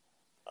everything.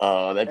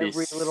 Oh, that'd be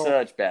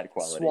such bad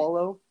quality.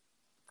 Swallow.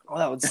 Oh,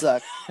 that would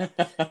suck.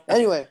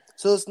 Anyway,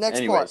 so this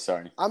next part,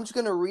 sorry. I'm just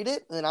gonna read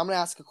it and then I'm gonna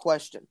ask a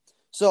question.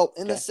 So,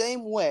 in the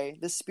same way,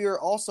 the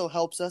Spirit also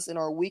helps us in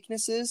our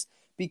weaknesses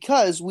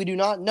because we do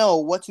not know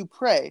what to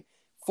pray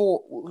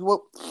for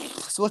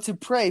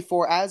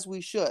as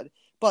we should.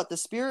 But the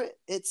Spirit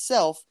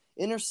itself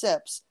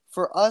intercepts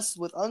for us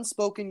with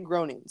unspoken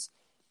groanings.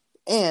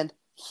 And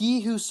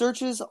he who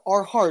searches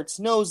our hearts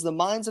knows the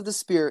minds of the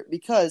Spirit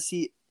because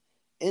he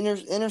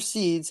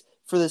intercedes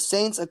for the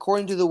saints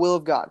according to the will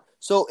of God.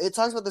 So it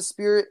talks about the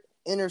Spirit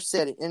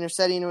interceding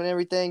and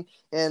everything,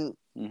 and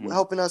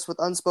helping us with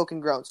unspoken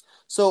groans.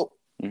 So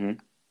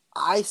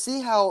I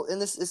see how in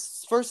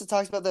this first it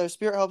talks about that the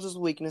Spirit helps us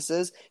with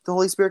weaknesses. The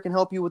Holy Spirit can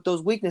help you with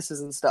those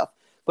weaknesses and stuff.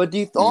 But do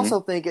you also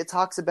think it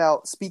talks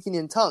about speaking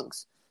in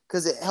tongues?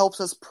 Because it helps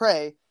us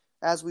pray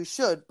as we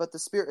should, but the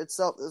Spirit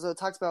itself, so it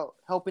talks about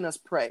helping us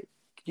pray.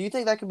 Do you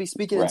think that could be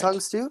speaking in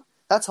tongues too?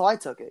 That's how I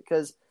took it,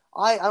 because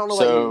I don't know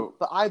about you,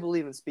 but I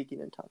believe in speaking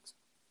in tongues.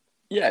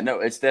 Yeah, no,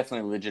 it's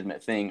definitely a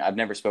legitimate thing. I've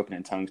never spoken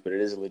in tongues, but it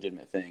is a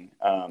legitimate thing.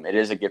 It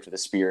is a gift of the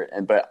Spirit,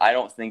 but I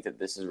don't think that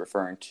this is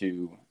referring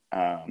to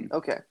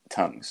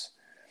tongues.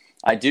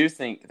 I do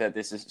think that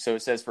this is, so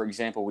it says, for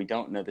example, we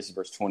don't know, this is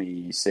verse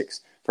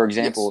 26. For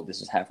example, this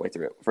is halfway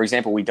through it. For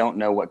example, we don't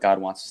know what God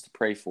wants us to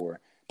pray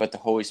for, but the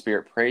Holy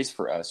Spirit prays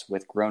for us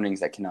with groanings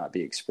that cannot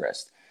be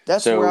expressed.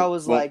 That's where I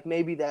was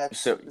maybe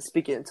that's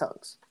speaking in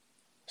tongues.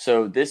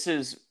 So this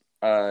is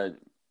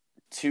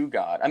to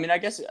God. I mean, I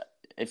guess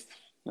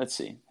let's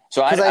see.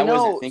 So I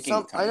wasn't thinking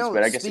in tongues,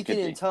 but I guess speaking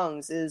in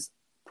tongues is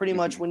pretty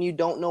much when you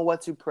don't know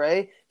what to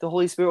pray, the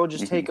Holy Spirit will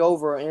just take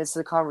over, and it's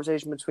a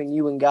conversation between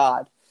you and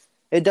God.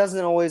 It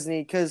doesn't always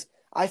need, because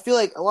I feel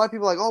like a lot of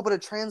people are like, oh, but a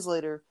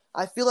translator.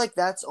 I feel like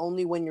that's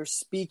only when you're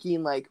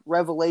speaking like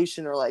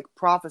revelation or like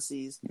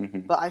prophecies.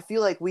 But I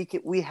feel like we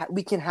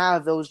can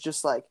have those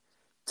just like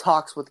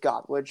talks with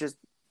God, where it's just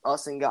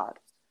us and God.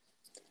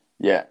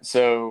 Yeah.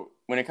 So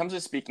when it comes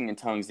to speaking in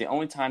tongues, the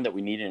only time that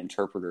we need an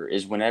interpreter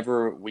is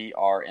whenever we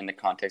are in the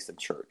context of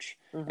church.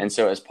 And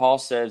so as Paul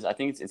says, I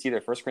think it's either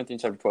 1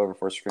 Corinthians chapter 12 or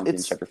 1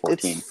 Corinthians chapter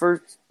 14.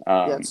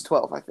 It's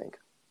 12, I think.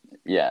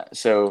 Yeah.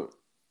 So,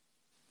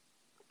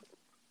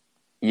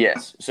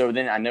 yes. So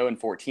then I know in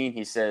 14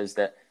 he says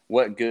that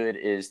what good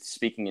is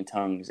speaking in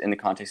tongues in the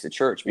context of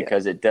church,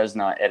 because it does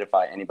not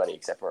edify anybody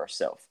except for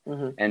ourselves.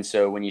 And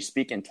so when you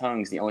speak in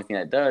tongues, the only thing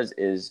that does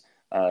is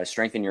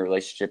strengthen your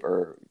relationship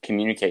or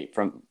communicate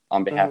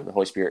on behalf of the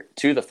Holy Spirit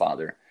to the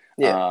Father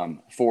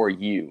for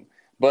you.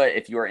 But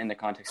if you are in the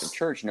context of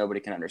church,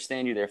 nobody can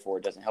understand you, therefore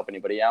it doesn't help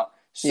anybody out.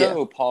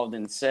 So Paul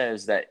then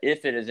says that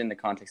if it is in the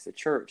context of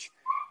church,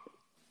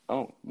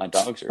 my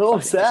dogs are fighting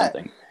or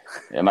something.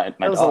 Yeah, my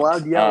that was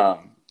dogs. A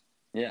loud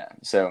yell.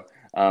 So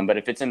but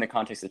if it's in the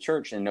context of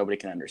church and nobody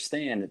can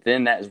understand,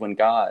 then that is when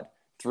God,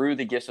 through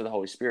the gifts of the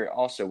Holy Spirit,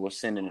 also will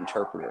send an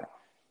interpreter.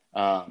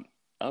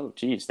 Oh,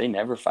 geez, they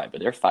never fight, but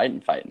they're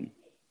fighting.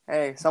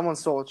 Hey, someone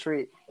stole a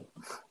treat.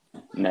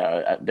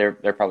 No, they're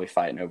probably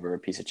fighting over a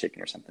piece of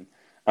chicken or something.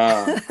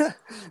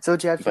 So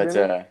what you had for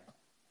dinner?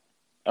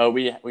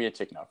 We had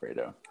chicken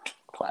Alfredo.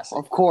 Classic.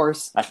 Of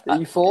course. Are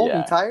you full? Yeah.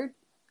 You tired?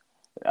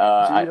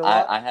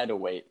 I had to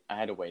wait. I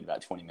had to wait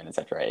about 20 minutes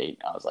after I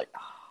ate. I was like,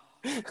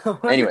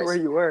 anyways, where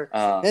you were.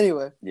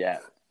 Anyway. Yeah.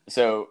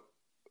 So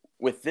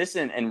with this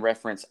in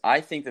reference,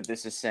 I think that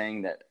this is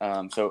saying that,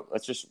 so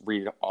let's just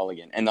read it all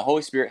again. And the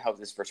Holy Spirit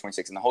helps us, verse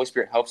 26, and the Holy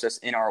Spirit helps us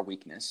in our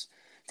weakness.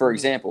 For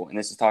example, and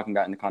this is talking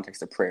about in the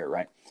context of prayer,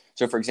 right?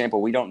 So for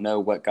example, we don't know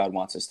what God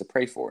wants us to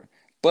pray for,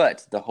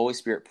 but the Holy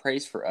Spirit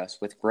prays for us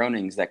with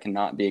groanings that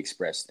cannot be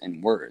expressed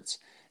in words.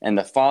 And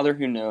the Father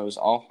who knows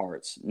all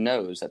hearts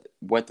knows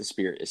what the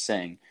Spirit is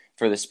saying,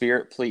 for the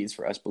Spirit pleads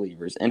for us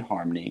believers in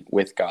harmony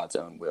with God's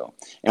own will.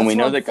 And we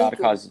know that God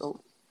causes...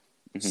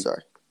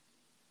 Sorry.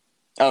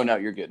 Oh, no,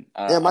 you're good.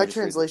 My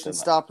translation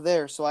stopped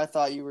there, so I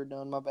thought you were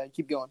done. My bad.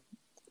 Keep going.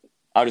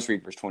 I'll just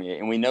read verse 28.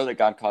 And we know that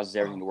God causes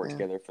everything to work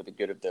together for the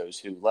good of those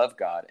who love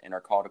God and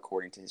are called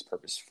according to his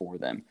purpose for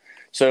them.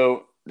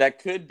 So that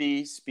could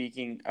be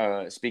speaking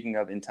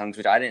of in tongues,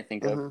 which I didn't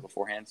think of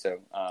beforehand. So,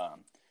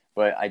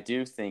 but I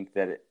do think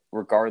that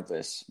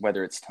regardless,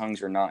 whether it's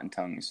tongues or not in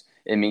tongues,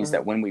 it means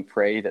that when we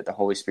pray that the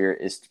Holy Spirit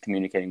is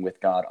communicating with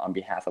God on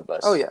behalf of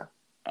us. Oh, yeah.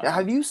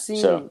 Have you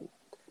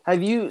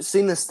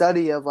seen the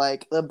study of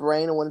like the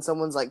brain, and when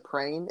someone's like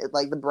praying,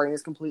 the brain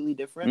is completely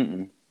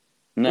different?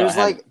 No,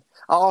 there's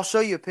I'll show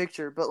you a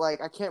picture, but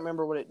I can't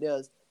remember what it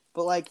does.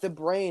 But the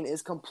brain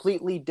is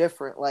completely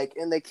different,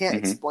 and they can't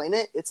explain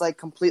it. It's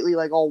completely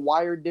all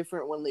wired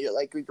different when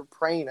you're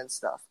praying and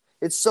stuff.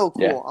 It's so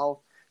cool. Yeah.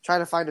 I'll try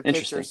to find a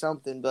picture or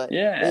something, but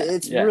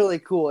it's really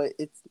cool.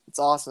 It's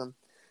awesome.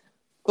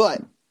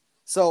 But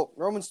So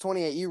Romans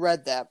 28, you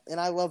read that, and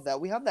I love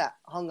that. We have that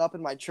hung up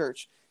in my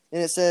church,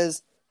 and it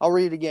says, I'll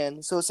read it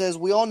again. So it says,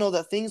 we all know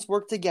that things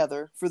work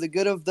together for the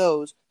good of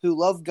those who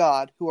love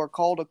God, who are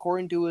called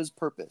according to his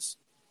purpose.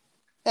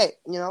 Hey,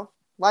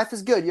 life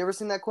is good. You ever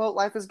seen that quote?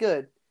 Life is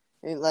good.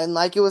 And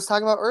like it was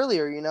talking about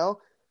earlier,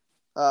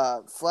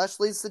 flesh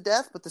leads to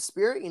death, but the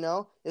spirit,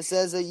 it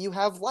says that you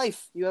have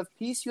life, you have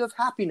peace, you have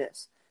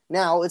happiness.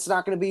 Now, it's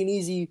not going to be an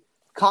easy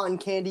cotton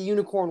candy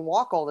unicorn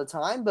walk all the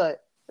time,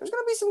 but there's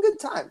going to be some good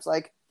times.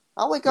 Like,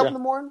 I'll wake up in the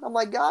morning, I'm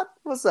like, God,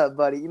 what's up,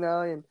 buddy?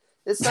 And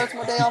it starts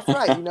my day off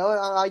right.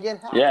 I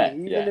get happy.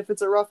 Even if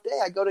it's a rough day,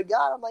 I go to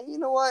God. I'm like, you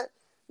know what?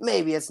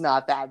 Maybe it's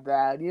not that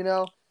bad,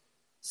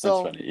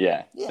 So, that's funny.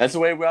 Yeah. That's the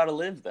way we ought to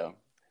live, though.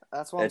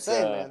 That's what I'm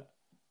saying, man.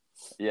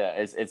 Yeah,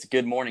 it's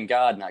good morning,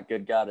 God, not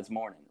good God, it's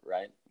morning,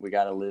 right? We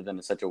got to live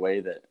in such a way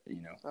that,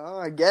 Oh,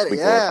 I get it, we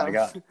glorify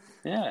God.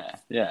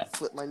 Yeah.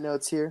 Flip my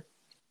notes here.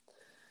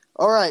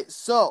 All right,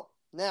 so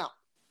now,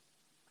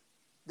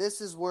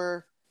 this is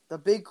where the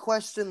big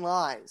question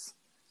lies.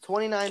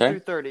 29 through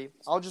 30.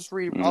 I'll just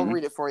read. I'll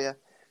read it for you.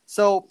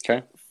 So,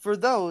 for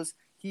those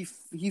he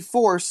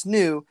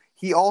foreknew,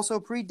 he also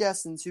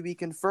predestined to be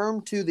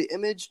conformed to the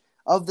image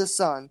of the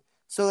Son,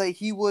 so that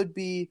he would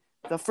be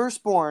the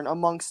firstborn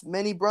amongst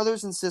many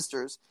brothers and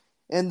sisters.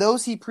 And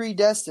those he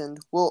predestined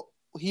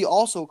he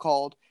also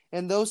called,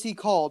 and those he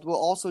called will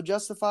also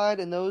justified,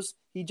 and those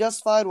he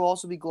justified will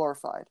also be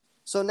glorified.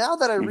 So now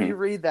that I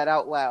reread that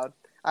out loud,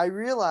 I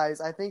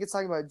realize I think it's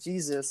talking about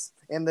Jesus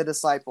and the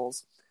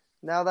disciples.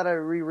 Now that I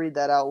reread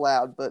that out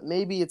loud, but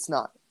maybe it's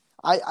not.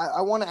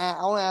 I want to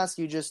ask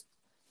you just,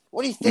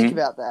 what do you think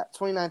about that?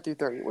 29 through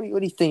 30. What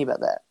do you think about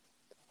that?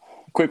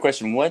 Quick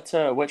question. What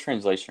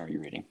translation are you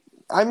reading?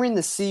 I'm reading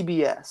the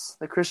CBS,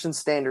 the Christian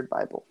Standard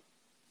Bible.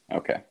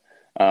 Okay.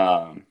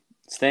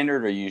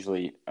 Standard are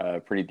usually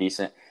pretty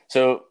decent.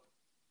 So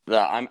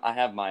I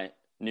have my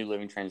New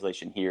Living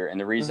Translation here, and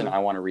the reason I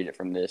want to read it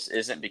from this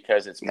isn't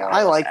because it's more.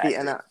 I like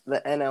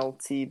the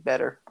NLT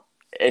better.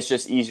 It's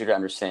just easier to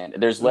understand.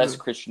 There's less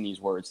Christianese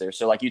words there.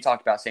 So like you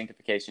talked about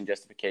sanctification,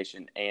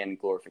 justification, and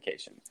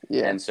glorification.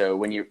 Yeah. And so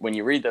when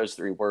you read those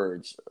three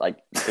words, like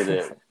to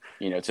the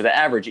to the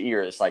average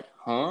ear, it's like,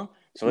 huh?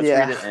 So let's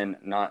read it in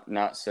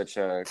not such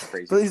a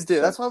crazy. Please do.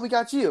 That's why we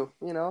got you.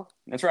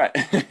 That's right.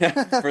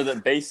 For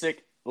the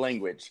basic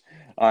language.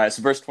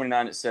 So verse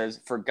 29, it says,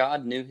 "For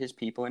God knew his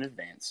people in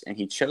advance, and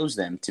he chose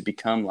them to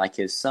become like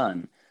his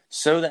son,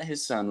 so that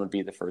his son would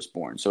be the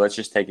firstborn." So let's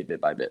just take it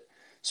bit by bit.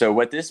 So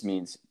what this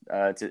means,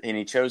 and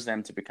he chose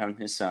them to become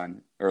his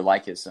son, or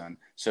like his son,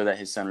 so that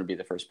his son would be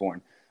the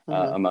firstborn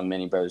among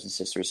many brothers and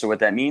sisters. So what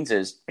that means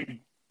is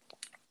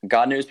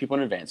God knew his people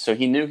in advance. So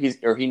he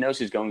knows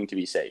he's going to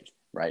be saved,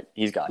 right?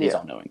 He's God. He's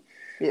all-knowing.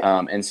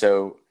 Yeah. And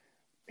so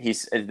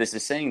this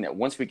is saying that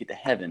once we get to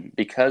heaven,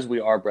 because we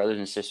are brothers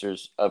and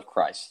sisters of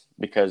Christ,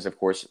 because, of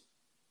course,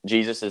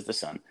 Jesus is the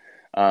Son,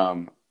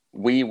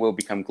 we will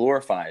become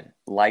glorified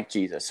like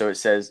Jesus. So it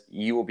says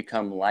you will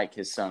become like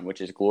his Son,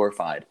 which is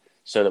glorified,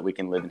 so that we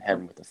can live in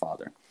heaven with the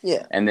Father.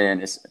 Yeah. And then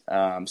it's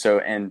so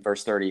in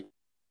verse 30,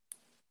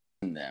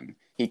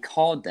 he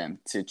called them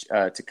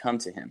to come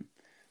to him.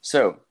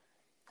 So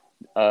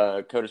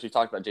Codis, we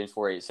talked about James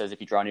 4:8. It says,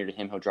 if you draw near to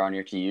him, he'll draw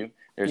near to you.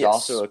 There's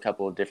also a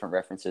couple of different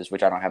references,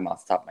 which I don't have them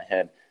off the top of my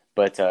head,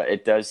 but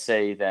it does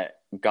say that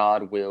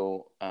God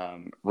will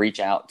reach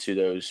out to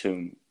those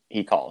whom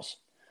he calls.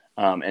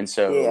 And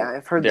so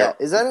I've heard that.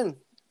 Is that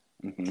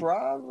in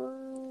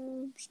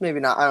Proverbs?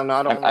 Maybe not. I don't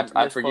know.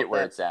 I forget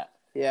where it's at.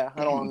 Yeah,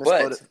 I don't want to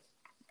misquote it.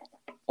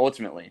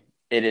 Ultimately,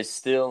 it is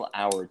still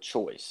our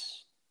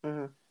choice.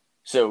 Mm-hmm.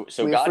 So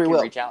God can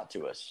reach out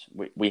to us.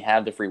 We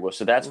have the free will.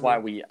 So that's why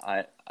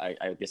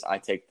I guess I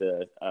take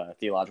the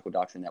theological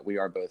doctrine that we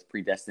are both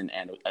predestined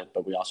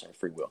but we also have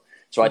free will.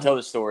 So I tell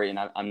this story, and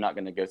I'm not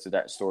going to go through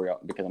that story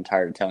because I'm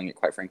tired of telling it,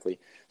 quite frankly.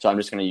 So I'm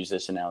just going to use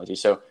this analogy.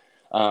 So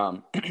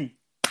I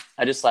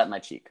just slapped my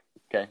cheek.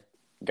 Okay,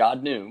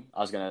 God knew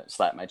I was going to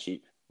slap my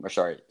cheek.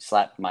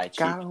 Slap my cheek.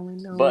 God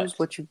only knows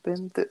what you've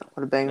been through.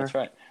 What a banger. That's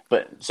right.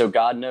 But so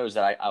God knows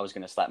that I was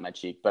going to slap my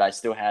cheek, but I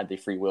still had the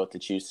free will to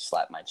choose to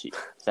slap my cheek.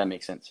 Does that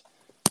make sense?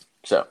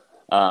 So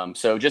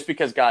just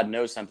because God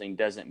knows something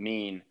doesn't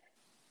mean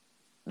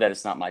that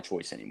it's not my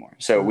choice anymore.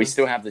 So we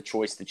still have the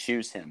choice to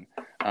choose him,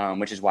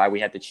 which is why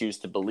we have to choose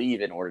to believe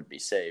in order to be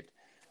saved.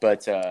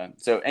 But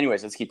so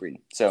anyways, let's keep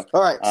reading. So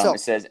all right. So it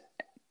says,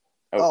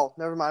 oh,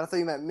 never mind. I thought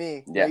you meant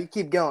me. Yeah, you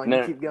keep going.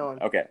 No, keep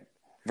going. Okay.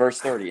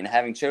 Verse 30, and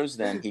having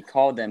chosen them, he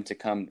called them to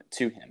come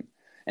to him.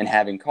 And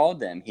having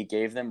called them, he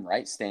gave them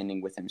right standing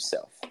with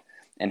himself.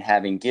 And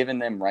having given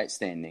them right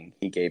standing,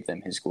 he gave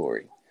them his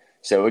glory.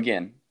 So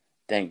again,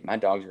 dang, my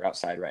dogs are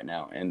outside right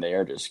now, and they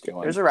are just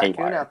going There's a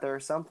raccoon out there or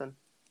something.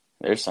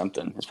 There's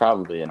something. It's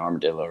probably an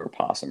armadillo or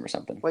possum or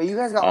something. Wait, you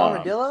guys got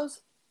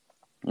armadillos?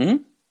 Hmm?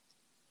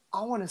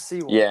 I want to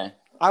see one. Yeah.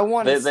 I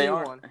want to see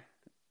one.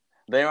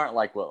 They aren't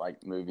like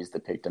what movies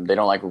depict them. They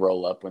don't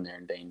roll up when they're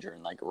in danger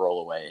and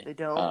roll away. They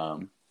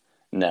don't.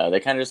 No,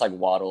 they kind of just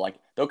waddle.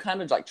 They'll kind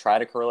of try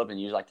to curl up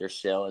and use their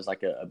shell as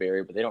a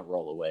barrier, but they don't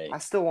roll away. I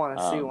still want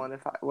to see one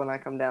when I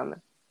come down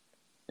there.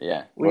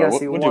 Yeah. We gotta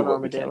see one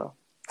armadillo.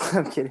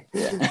 I'm kidding.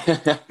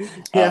 Yeah.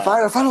 Yeah. If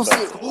I don't see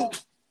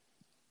it.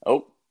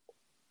 Oh,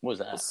 what was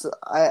that? So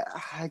I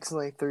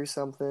accidentally threw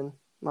something.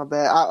 My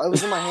bad. It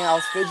was in my hand. I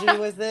was fidgeting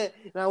with it,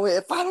 and I went,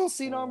 if I don't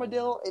see an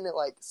armadillo, and it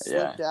like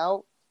slipped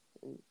out,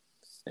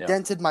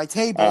 dented my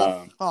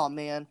table. Oh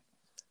man.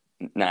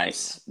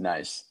 Nice.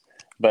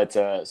 But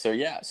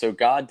so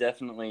God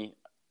definitely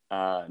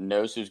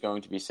knows who's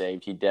going to be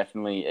saved. He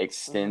definitely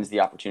extends the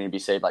opportunity to be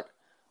saved. Like,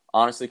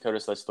 honestly,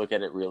 Codis, let's look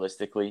at it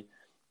realistically.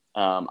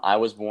 I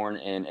was born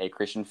in a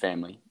Christian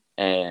family,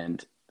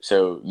 and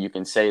so you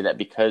can say that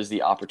because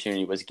the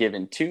opportunity was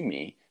given to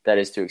me, that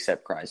is to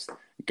accept Christ,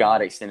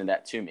 God extended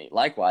that to me.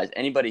 Likewise,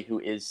 anybody who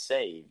is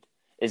saved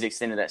is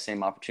extended that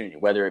same opportunity,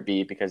 whether it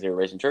be because they were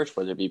raised in church,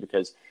 whether it be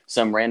because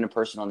some random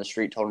person on the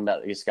street told them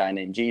about this guy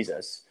named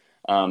Jesus.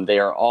 They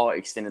are all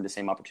extended the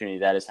same opportunity.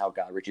 That is how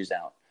God reaches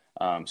out.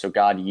 So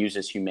God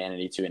uses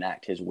humanity to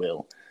enact his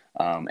will.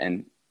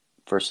 And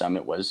for some,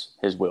 it was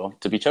his will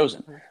to be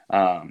chosen.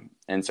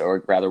 And so,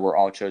 or rather, we're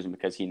all chosen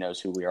because he knows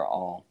who we are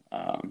all,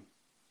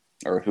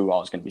 or who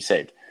all is going to be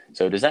saved.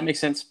 So does that make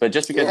sense? But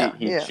just because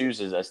he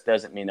chooses us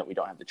doesn't mean that we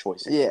don't have the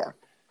choice anymore.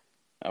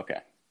 Yeah. Okay.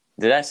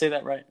 Did I say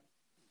that right?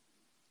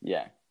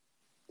 Yeah.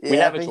 We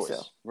have a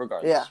choice,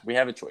 regardless. Yeah. We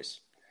have a choice.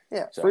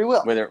 Yeah, so, free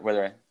will.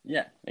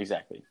 Yeah,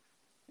 exactly.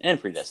 And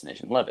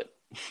predestination. Love it.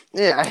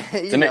 Yeah.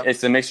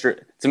 It's a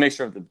mixture. It's a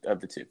mixture of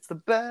the two. It's the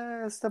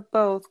best of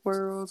both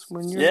worlds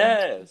when you're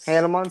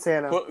Hannah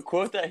Montana.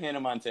 Quote that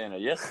Hannah Montana.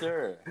 Yes,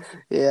 sir.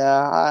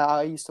 Yeah,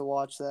 I used to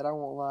watch that. I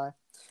won't lie.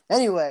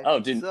 Anyway. Oh,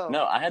 dude,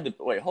 no, I had to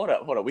wait. Hold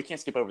up. We can't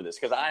skip over this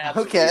because I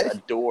absolutely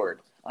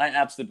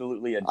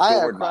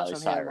adored Miley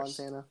Cyrus.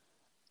 Hannah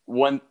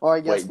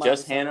Montana.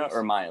 Just Hannah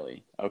or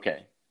Miley?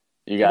 Okay,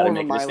 you got to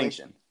make a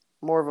distinction.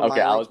 More of a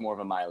Miley. I was more of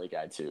a Miley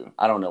guy too.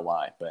 I don't know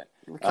why, but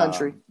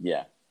country.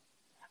 Yeah,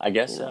 I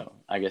guess so.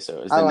 It's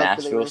the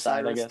Nashville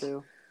side, I guess.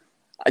 Too.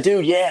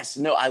 Dude, yes.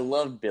 No, I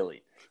love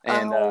Billy.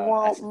 And I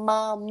want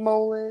my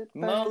mullet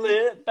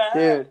back.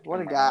 Dude, what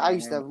a guy! I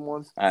used to have one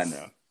once. I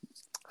know.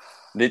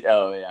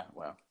 Oh yeah,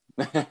 well,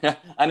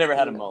 I never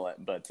had a mullet,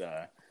 but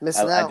I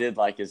did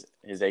like his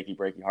achy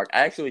breaky heart.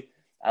 I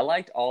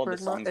liked all of the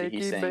songs that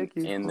he sang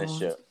in this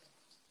show.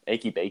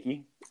 Achy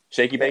bakey,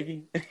 shaky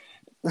bakey.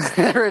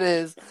 There it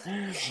is.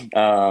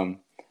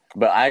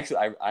 But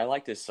I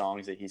liked his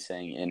songs that he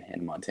sang in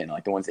Hannah Montana,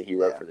 like the ones that he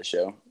wrote for the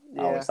show.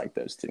 I always liked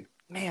those too.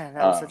 Man,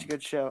 that was such a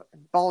good show.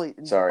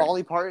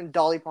 Dolly Parton,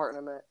 I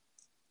meant.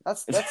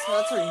 That's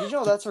her. Did you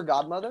know that's her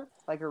godmother?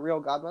 Like her real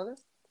godmother?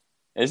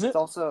 Is it? It's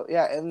also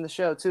in the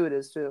show too. It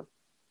is too.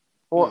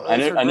 Well, I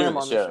knew in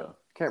the show.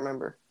 Can't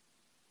remember,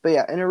 but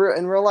yeah, in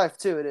real life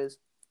too, it is.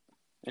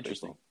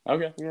 Interesting.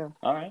 Okay. Yeah.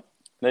 All right.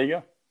 There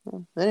you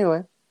go.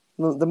 Anyway,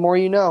 the more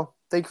you know.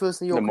 Thank you for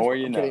listening to The more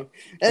you know. Kidding.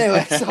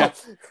 Anyway, so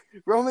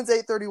Romans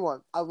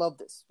 8:31. I love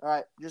this. All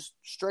right, just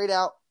straight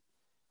out.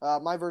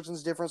 My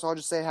version's different, so I'll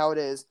just say how it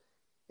is.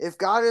 If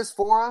God is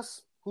for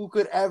us, who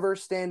could ever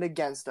stand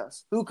against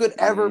us? Who could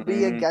ever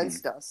be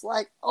against us?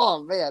 Like,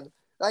 oh man,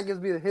 that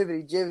gives me the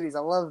hibbity-jibbities. I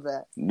love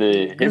that.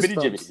 The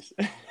hibbity-jibbities.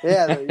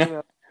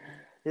 Yeah,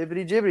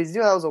 hibbity-jibbities.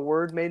 You know that was a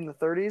word made in the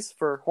 30s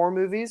for horror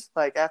movies?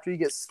 Like, after you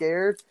get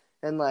scared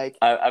and, like,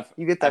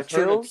 you get that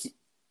chills.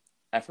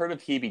 I've heard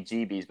of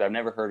heebie-jeebies, but I've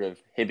never heard of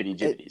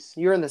hibbity-jibbities.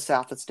 You're in the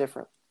South. It's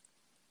different.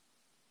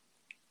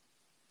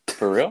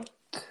 For real?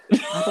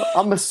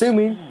 I'm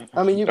assuming.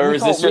 I mean, or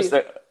is this just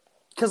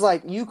because,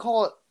 like, you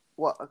call it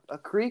what a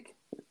creek?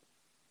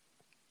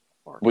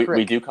 Or a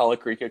we do call a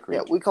creek a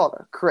creek. Yeah, we call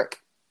it a crick.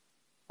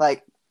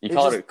 Like you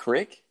call it a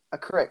crick? A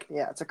crick.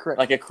 Yeah, it's a crick.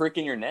 Like a crick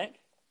in your neck?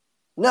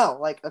 No,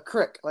 like a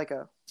crick, like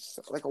a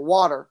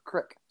water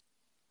crick.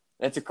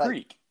 That's a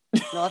creek.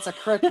 No, that's a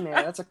crick, man.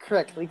 That's a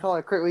crick. We call it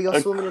a crick. We go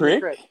swimming in the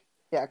crick.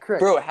 Yeah, crick.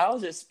 Bro, how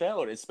is it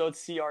spelled? It's spelled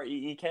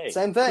CREEK.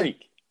 Same thing.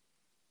 Creek.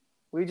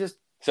 We just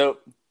So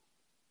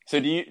do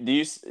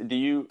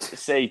you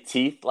say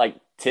teeth like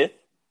tith?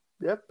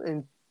 Yep,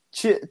 and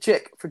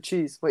chick for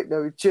cheese. Wait,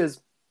 no,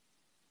 chiz.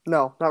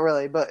 No, not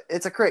really, but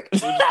it's a crick. We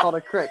just call it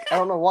a crick. I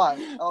don't know why.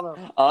 I don't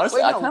know.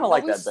 Honestly, I kind of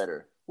like that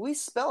better. We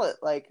spell it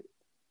like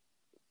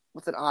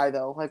with an I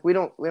though. Like we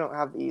don't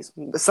have these.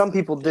 Some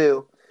people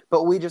do.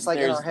 But we just,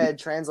 in our head,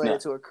 translate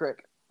it to a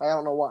crick. I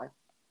don't know why.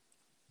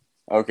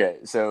 Okay,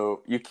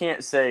 so you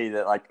can't say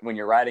that, like, when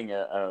you're writing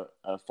a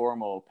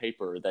formal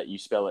paper that you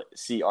spell it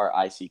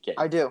CRICK.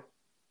 I do.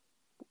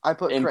 I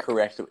put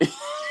incorrectly.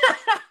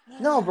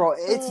 No, bro,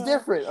 it's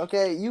different,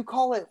 okay? You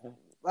call it,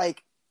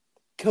 like,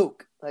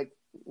 Coke. Like,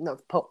 no,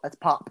 that's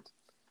pop.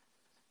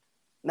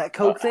 That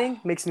Coke thing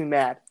makes me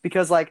mad.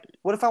 Because, like,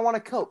 what if I want a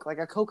Coke? Like,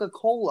 a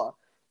Coca-Cola?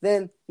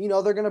 Then, they're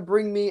going to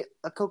bring me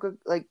a Coca,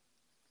 like,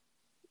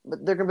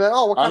 but they're gonna be like,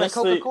 oh, what kind of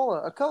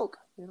Coca-Cola? A Coke.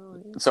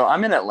 So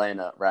I'm in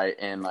Atlanta, right?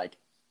 And like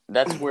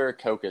that's where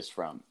Coke is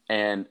from.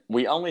 And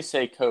we only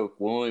say Coke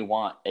when we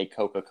want a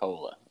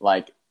Coca-Cola.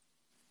 Like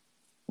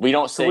we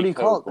don't say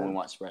Coke when we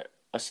want Sprite.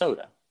 A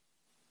soda.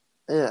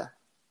 Yeah.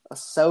 A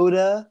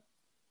soda.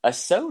 A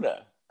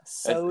soda. A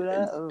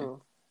soda.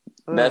 Oh.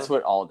 That's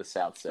what all the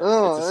South says.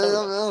 Oh, it's a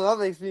soda. that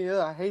makes me.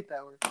 I hate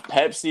that word.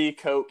 Pepsi,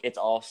 Coke, it's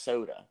all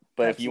soda.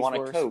 But if you want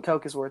a Coke,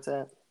 Coke is where it's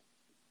at.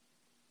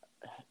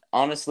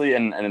 Honestly,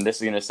 and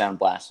this is gonna sound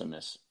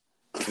blasphemous.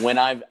 When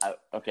I've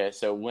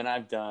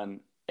done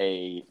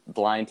a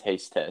blind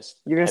taste test,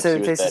 you're gonna say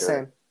it tastes the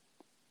same.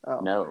 Oh.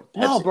 No,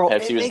 bro.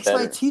 Pepsi it makes better.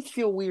 my teeth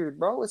feel weird,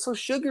 bro. It's so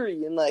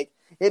sugary and like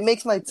it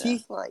makes my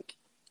teeth like.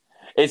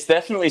 It's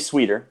definitely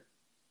sweeter,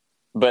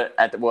 but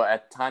at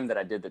the time that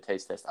I did the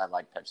taste test, I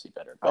like Pepsi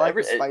better. But I like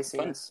the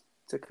spiciness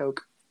to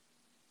Coke.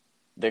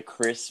 The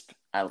crisp,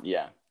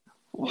 yeah.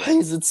 Why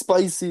is it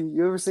spicy?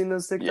 You ever seen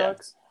those TikToks? Yeah.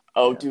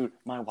 Oh, dude,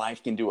 my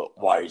wife can do it.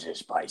 Why is it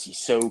spicy?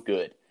 So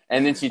good.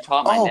 And then she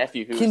taught my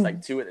nephew, who was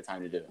like 2 at the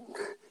time, to do it.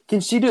 Can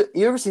she do it?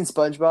 You ever seen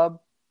SpongeBob?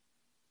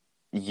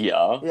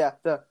 Yeah. Yeah,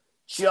 the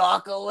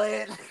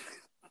chocolate.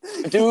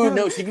 Dude,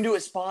 no, she can do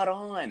it spot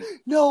on.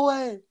 No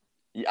way.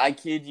 I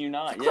kid you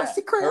not. The yeah.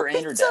 Krusty Krab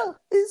and her pizza dad.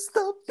 is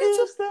the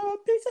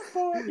pizza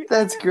for you.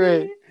 That's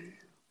great.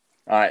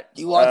 All right.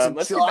 You want some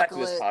let's chocolate? get back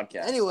to this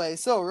podcast. Anyway,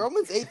 so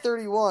Romans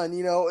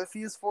 8:31, if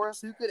he is for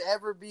us, who could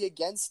ever be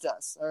against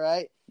us? All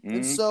right? Mm-hmm.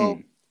 And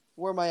so,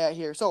 where am I at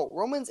here? So,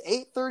 Romans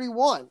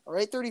 8:31 or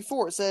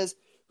 8:34, it says,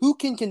 who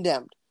can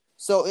condemn?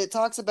 So, it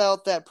talks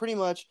about that pretty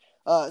much.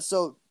 I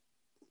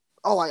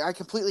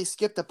completely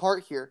skipped a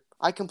part here.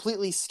 I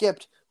completely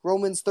skipped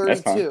Romans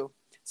 32.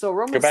 So,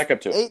 Romans, go back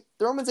up to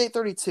Romans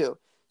 8:32.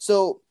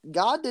 So,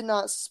 God did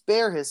not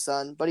spare his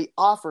son, but he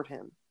offered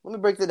him. Let me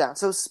break that down.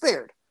 So,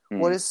 spared.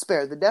 What is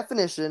spared? The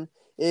definition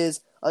is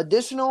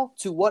additional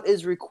to what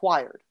is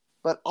required,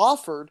 but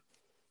offered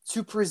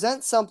to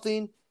present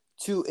something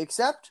to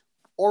accept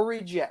or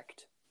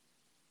reject.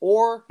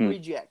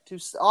 Reject. To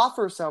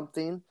offer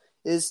something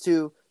is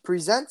to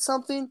present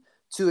something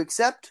to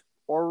accept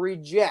or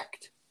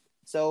reject.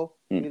 So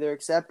either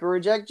accept or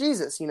reject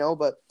Jesus,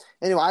 But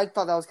anyway, I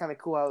thought that was kind of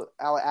cool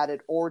how it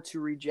added or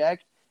to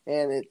reject,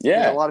 and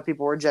a lot of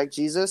people reject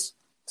Jesus.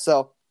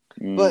 So.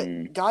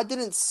 But God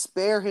didn't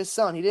spare his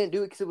son. He didn't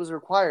do it because it was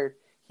required.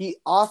 He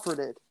offered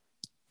it.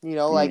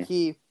 Like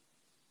he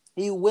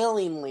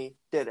willingly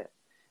did it.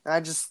 And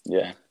I just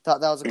thought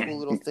that was a cool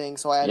little thing,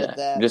 so I added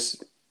that.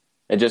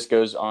 It just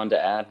goes on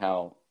to add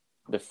how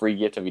the free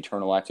gift of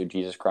eternal life through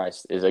Jesus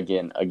Christ is,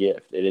 again, a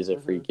gift. It is a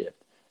free gift.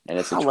 And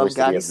it's a choice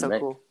that we have to make.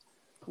 Cool.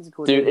 He's a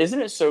cool dude.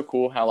 Isn't it so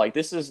cool how, like,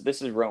 this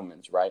is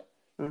Romans, right?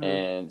 Mm-hmm.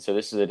 And so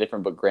this is a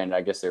different book. Granted,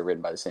 I guess they're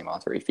written by the same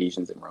author,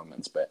 Ephesians and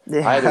Romans. But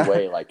either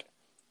way, like,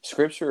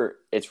 Scripture,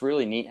 it's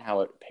really neat how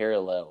it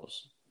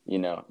parallels,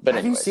 But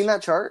have you seen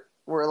that chart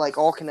where it like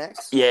all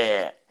connects?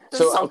 Yeah.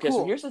 So cool.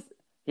 So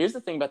here's the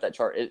thing about that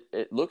chart.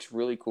 It looks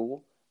really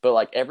cool, but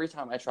like every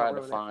time I try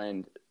to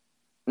find,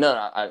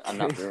 I'm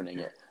not ruining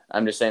it.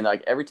 I'm just saying,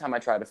 like, every time I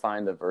try to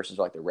find the verses,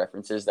 like the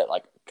references that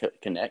like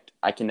connect,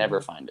 I can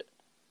never find it.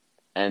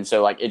 And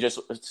so like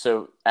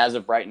so as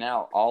of right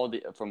now,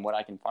 from what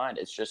I can find,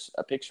 it's just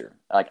a picture.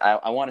 Like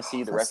I want to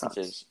see the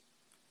references. Sucks.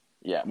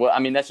 Yeah, well, I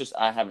mean, that's just,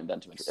 I haven't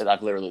done too much.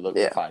 I've literally looked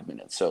for 5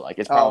 minutes, so, like,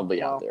 it's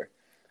probably out there.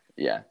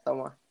 Yeah.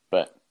 Somewhere.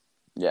 But,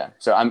 yeah.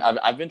 So,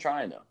 I've been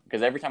trying, though,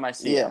 because every time I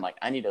see it, I'm like,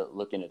 I need to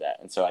look into that.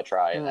 And so I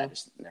try, and I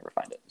just never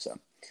find it, so.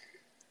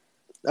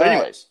 But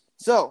anyways. Right.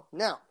 So,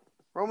 now,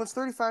 Romans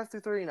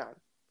 35-39.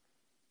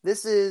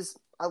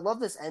 I love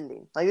this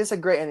ending. Like, this is a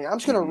great ending. I'm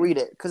just going to read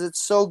it, because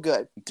it's so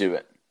good. Do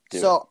it.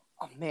 Oh,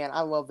 man,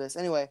 I love this.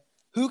 Anyway,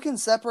 who can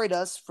separate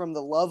us from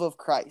the love of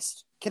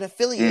Christ? Can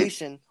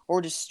affiliation or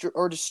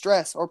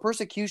distress or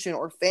persecution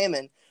or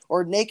famine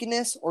or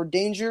nakedness or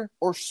danger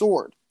or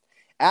sword?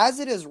 As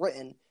it is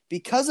written,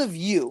 because of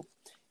you,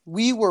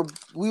 we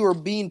were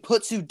being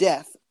put to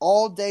death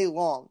all day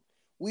long.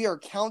 We are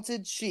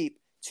counted sheep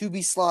to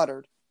be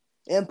slaughtered.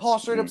 And Paul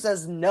straight up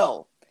says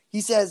no.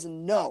 He says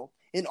no.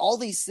 In all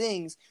these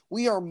things,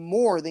 we are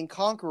more than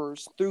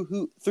conquerors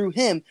through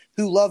him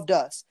who loved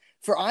us.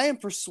 For I am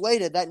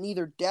persuaded that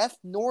neither death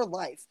nor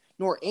life,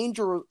 nor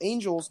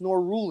angels,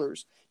 nor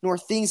rulers, nor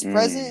things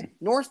present,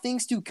 nor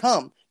things to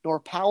come, nor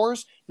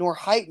powers, nor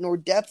height, nor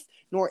depth,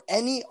 nor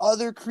any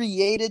other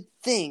created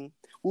thing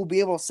will be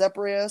able to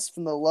separate us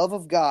from the love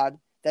of God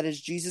that is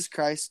Jesus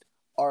Christ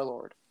our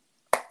Lord.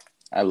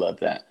 I love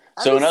that.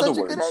 So in other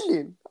words, good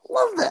ending. I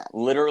love that.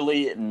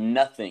 Literally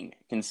nothing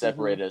can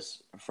separate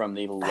us from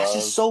the love of Christ.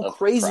 That's just so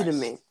crazy to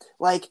me.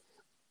 Like,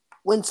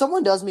 when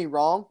someone does me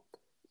wrong,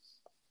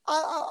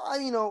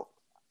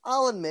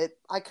 I'll admit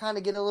I kind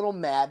of get a little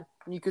mad.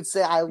 You could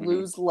say I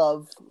lose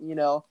love,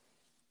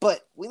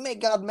 but we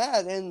make God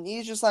mad, and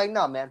he's just like,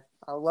 no, man,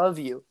 I love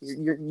you.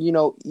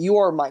 You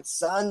are my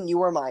son.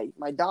 You are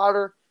my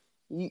daughter.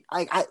 He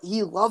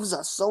loves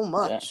us so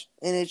much,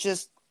 and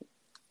it's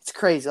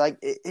crazy.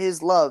 Like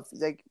his love,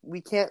 like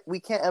we can't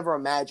ever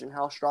imagine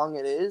how strong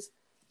it is,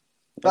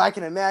 but I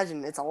can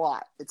imagine it's a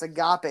lot. It's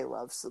agape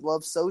love,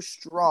 so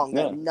strong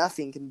that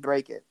nothing can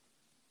break it.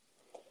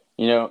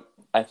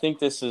 I think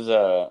this is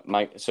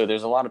so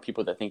there's a lot of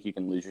people that think you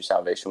can lose your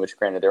salvation, which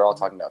granted they're all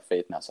talking about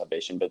faith, not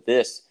salvation, but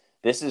this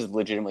is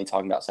legitimately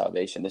talking about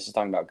salvation. This is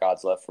talking about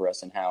God's love for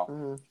us and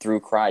how through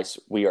Christ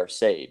we are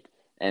saved.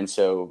 And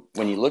so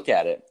when you look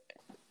at it,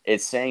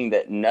 it's saying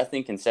that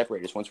nothing can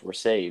separate us once we're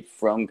saved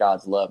from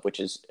God's love, which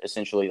is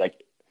essentially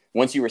like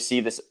once you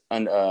receive this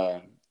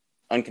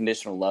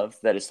unconditional love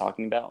that it's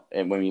talking about,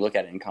 and when we look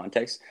at it in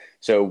context.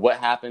 So what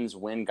happens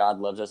when God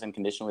loves us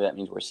unconditionally? That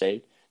means we're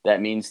saved. That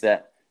means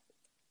that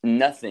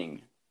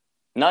nothing,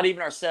 not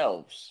even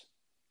ourselves,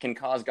 can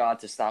cause God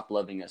to stop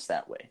loving us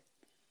that way.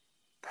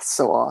 That's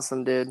so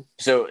awesome, dude.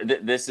 So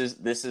this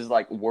is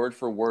like word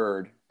for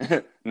word,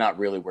 not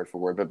really word for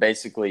word, but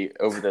basically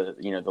over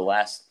the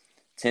last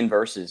 10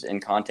 verses in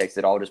context,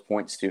 it all just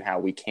points to how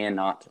we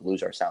cannot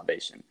lose our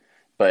salvation.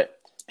 But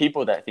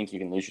people that think you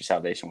can lose your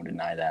salvation will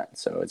deny that,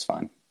 so it's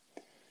fine.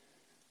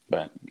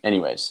 But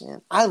anyways,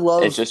 man,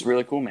 it's just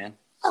really cool, man.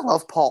 I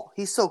love Paul.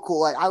 He's so cool.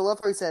 Like I love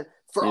how he said,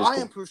 "For I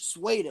am cool.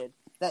 persuaded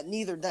that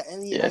neither that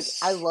any."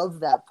 Yes. Like, I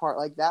love that part.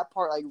 Like that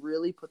part, like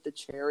really put the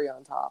cherry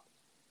on top.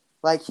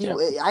 Like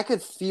I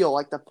could feel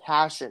like the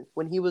passion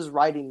when he was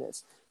writing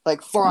this.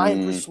 Like, for I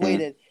am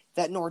persuaded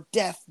that nor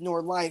death,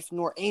 nor life,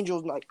 nor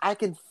angels. Like I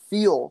can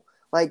feel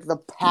like the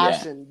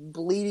passion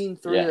bleeding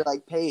through your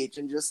like page,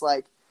 and just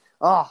like,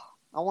 oh,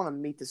 I want to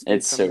meet this dude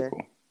It's someday. so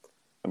cool,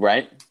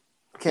 right?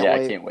 Can't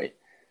wait. I can't wait.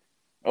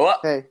 Oh,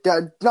 hey,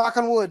 knock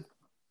on wood.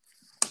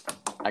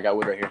 I got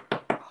wood right here.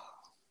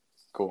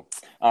 Cool.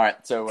 All right,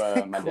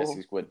 so my desk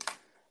is wood,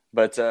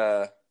 but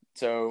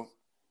so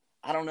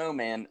I don't know,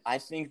 man. I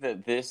think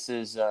that this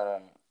is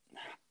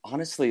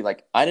honestly,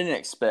 like, I didn't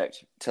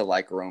expect to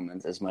like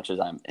Romans as much as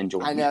I'm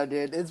enjoying. I know,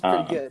 dude. It's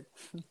pretty good.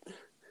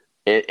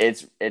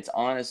 It's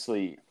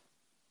honestly,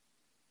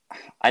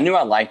 I knew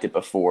I liked it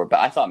before, but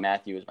I thought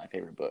Matthew was my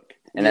favorite book,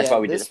 and that's why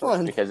we did it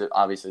first, because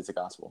obviously it's a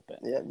gospel. But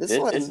this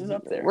one is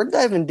up there. We're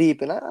diving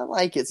deep, and I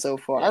like it so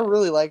far. I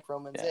really like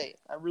Romans 8.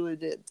 I really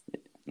did.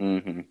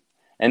 Mm-hmm.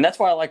 And that's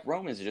why I like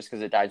Romans, just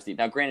because it dives deep.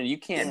 Now, granted, you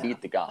can't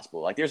beat the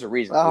gospel. Like, there's a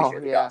reason we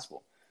share the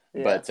gospel.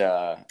 But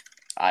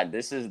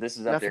this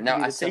is up there. Now,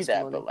 I say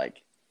that,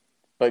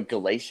 but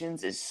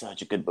Galatians is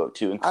such a good book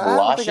too, and Colossians.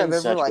 I don't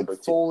think I've ever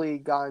like fully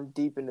gone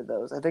deep into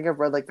those. I think I've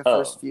read like the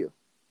first few.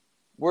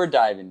 We're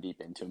diving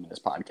deep into them in this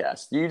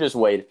podcast. You just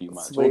wait a few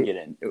months. Sweet.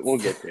 We'll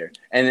get there.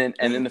 And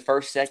then the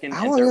first, second,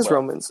 how long is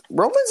Romans?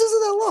 Romans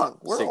isn't that long.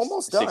 We're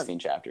almost done. 16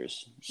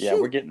 chapters. Shoot. Yeah,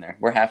 we're getting there.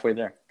 We're halfway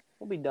there.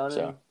 We'll be done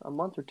in a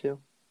month or two.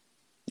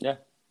 Yeah.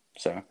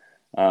 So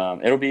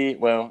it'll be,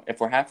 well, if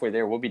we're halfway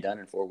there, we'll be done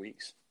in 4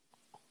 weeks.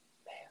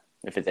 Man,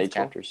 if it's 8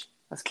 chapters.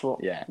 That's cool.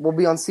 Yeah. We'll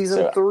be on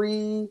season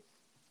 3.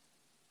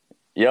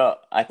 Yeah,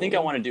 I think I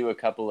want to do a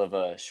couple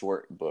of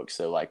short books.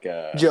 So like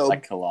Job.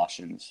 Like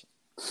Colossians.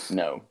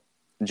 No.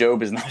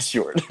 Job is not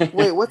short.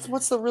 Wait,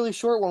 what's the really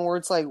short one where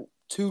it's like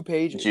 2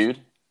 pages?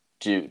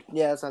 Jude.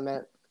 Yeah, that's what I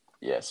meant.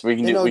 Yes, we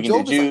can do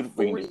Jude,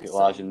 like we can do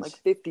Colossians. Like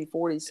 50,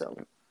 40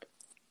 something.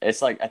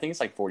 It's like, I think it's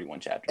like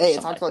 41 chapters. Hey,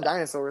 it talks about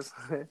dinosaurs.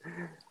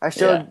 I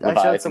showed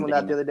someone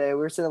that the other day.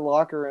 We were sitting in the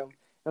locker room.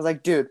 I was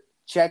like, dude,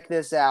 check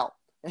this out.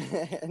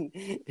 And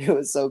it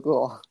was so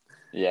cool.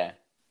 Yeah.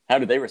 How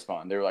did they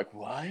respond? They were like,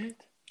 what?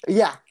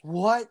 Yeah.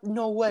 What?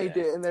 No way,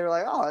 dude. And they were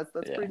like, oh,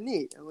 that's pretty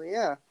neat. I'm like,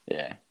 yeah.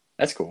 Yeah.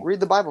 That's cool. Read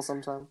the Bible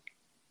sometime.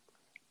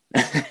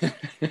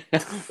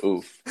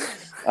 Oof.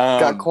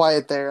 Got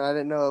quiet there. I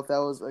didn't know if that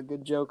was a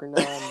good joke or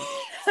not.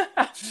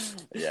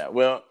 Yeah.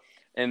 Well,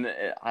 and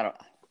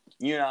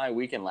you and I,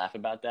 we can laugh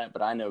about that,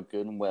 but I know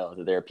good and well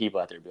that there are people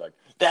out there who be like,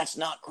 that's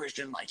not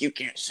Christian. Like, you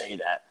can't say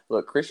that.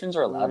 Look, Christians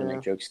are allowed to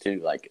make jokes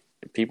too. Like,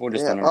 people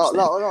just don't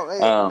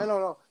understand.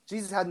 No.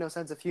 Jesus had no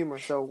sense of humor,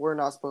 so we're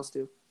not supposed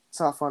to. It's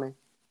not funny.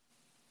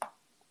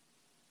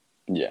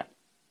 Yeah.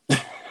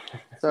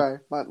 Sorry,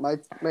 my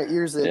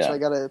ears itch. Yeah. I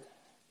gotta.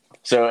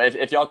 So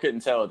if y'all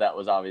couldn't tell, that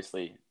was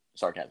obviously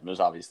sarcasm. It was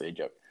obviously a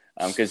joke.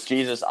 Because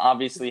Jesus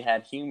obviously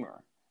had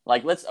humor.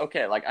 Like,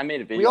 I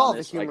made a video on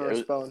this. We all have a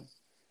humorous bone.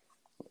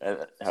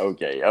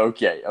 Okay. Yeah,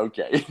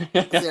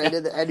 I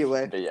did it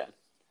anyway. But yeah,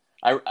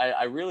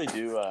 I really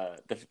do.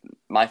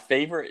 My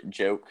favorite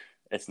joke,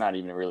 it's not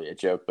even really a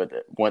joke,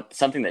 but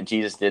something that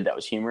Jesus did that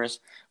was humorous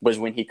was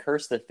when he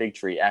cursed the fig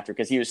tree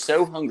because he was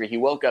so hungry. He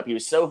woke up, he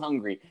was so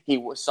hungry.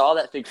 He saw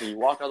that fig tree, he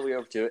walked all the way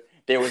over to it.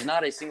 There was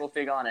not a single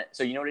fig on it.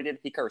 So you know what he did?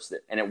 He cursed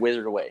it, and it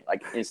withered away,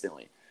 like,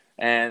 instantly.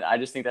 And I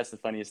just think that's the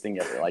funniest thing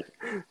ever. Like,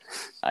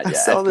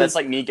 that's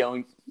like me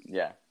going,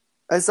 yeah.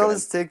 I saw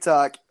this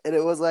TikTok, and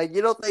it was like,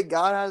 you don't think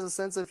God has a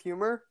sense of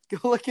humor?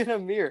 Go look in a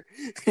mirror.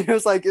 It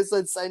was like, it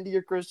said, send to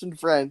your Christian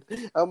friend.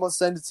 I almost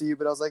sent it to you,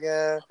 but I was like,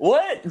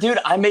 What? Dude,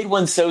 I made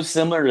one so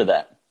similar to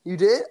that. You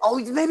did? Oh,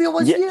 maybe it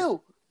was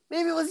you.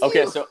 Maybe it was you.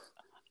 Okay, so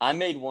I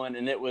made one,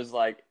 and it was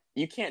like,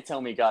 you can't tell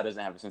me God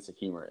doesn't have a sense of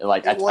humor.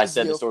 Like, I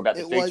said the story about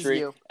the fig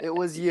tree. It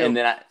was you. And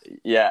then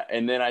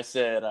I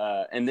said,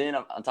 and then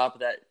on top of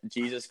that,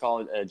 Jesus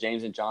called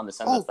James and John the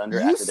sons of thunder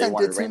after they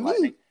wanted to rain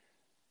lightning.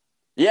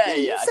 Yeah.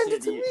 You sent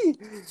it to me.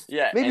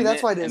 Yeah. Maybe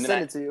that's why I didn't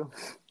send it to you.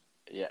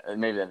 Yeah,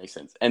 maybe that makes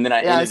sense. And then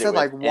I said,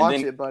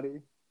 watch it,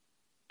 buddy.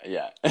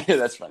 Yeah,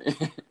 that's funny.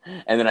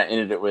 And then I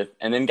ended it with,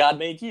 and then God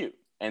made you.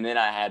 And then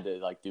I had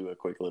to, do a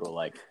quick little,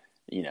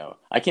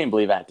 I can't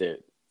believe I had to,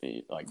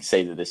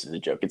 say that this is a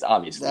joke. It's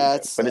obviously a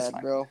joke, but it's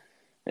fine. Bro.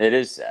 It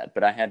is sad,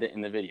 but I had to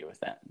end the video with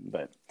that.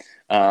 But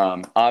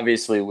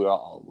obviously, we're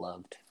all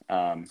loved.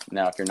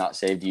 Now, if you're not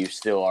saved, you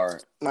still are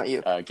not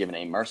you given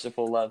a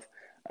merciful love.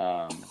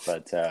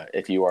 But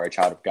if you are a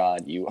child of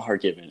God, you are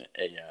given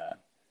a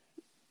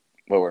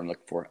what we're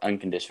looking for,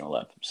 unconditional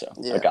love. So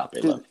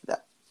agape love.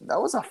 That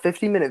was a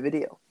 50-minute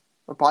video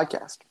or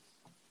podcast.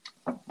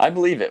 I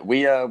believe it.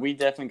 We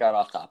definitely got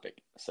off topic.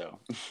 So,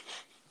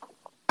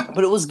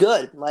 but it was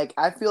good. Like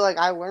I feel like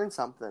I learned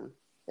something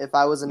if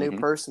I was a new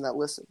person that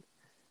listened.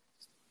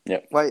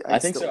 Yep. Well, I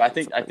think so.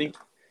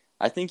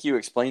 I think you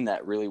explained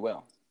that really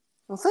well.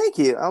 Well, thank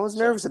you. I was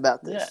nervous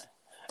about this. Yeah.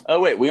 Oh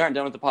wait, we aren't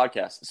done with the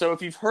podcast. So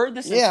if you've heard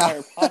this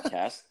entire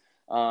podcast,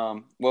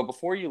 well,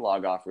 before you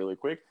log off really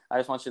quick, I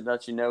just want you to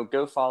let you know,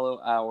 go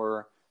follow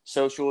our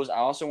socials. I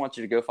also want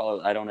you to go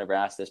follow, I don't ever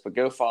ask this, but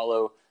go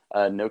follow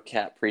No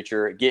Cap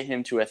Preacher. Get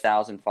him to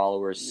 1,000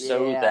 followers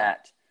so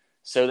that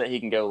he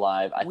can go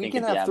live. I think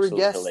it'd be absolutely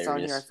hilarious. We can have 3 guests on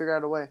here. I figured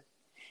out a way.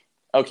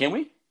 Oh, can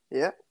we?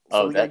 Yeah.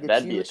 So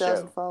that'd be a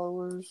 1,000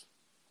 followers.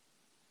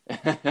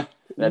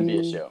 That'd be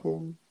a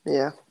show.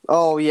 Yeah.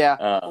 Oh, yeah.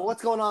 Well,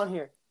 what's going on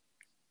here?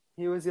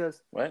 He always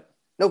goes, what?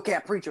 No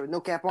Cap Preacher, no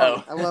cap on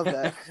it. I love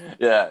that.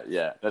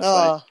 yeah. That's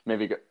funny.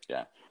 Maybe go.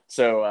 Yeah.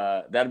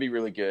 So that'd be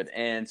really good.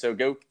 And so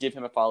go give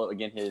him a follow.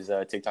 Again, his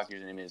TikTok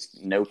username is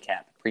No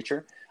Cap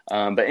Preacher.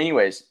 But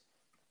anyways,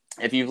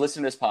 if you've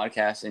listened to this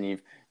podcast and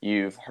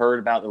you've heard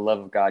about the love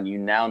of God, you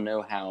now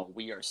know how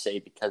we are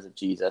saved because of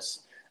Jesus.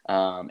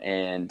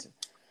 And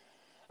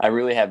I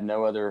really have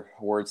no other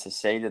words to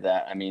say to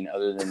that. I mean,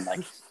 other than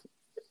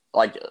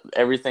like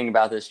everything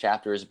about this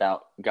chapter is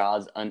about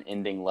God's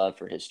unending love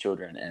for his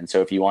children. And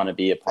so if you want to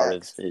be a part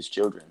of his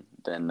children,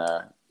 then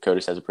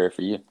Codis has a prayer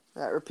for you.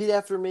 All right, repeat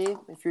after me.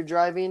 If you're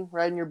driving,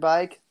 riding your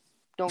bike,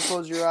 don't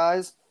close your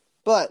eyes.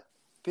 But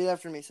repeat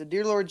after me. So,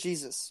 dear Lord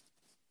Jesus,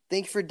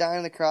 thank you for dying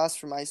on the cross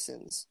for my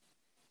sins.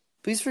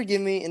 Please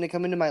forgive me and to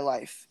come into my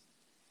life.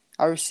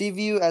 I receive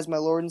you as my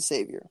Lord and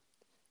Savior.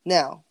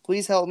 Now,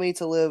 please help me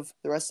to live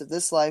the rest of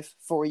this life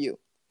for you.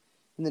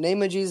 In the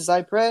name of Jesus,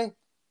 I pray.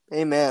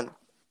 Amen.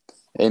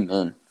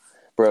 Amen.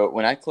 Bro,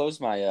 when I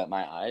closed my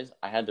my eyes,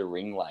 I had the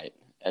ring light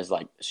as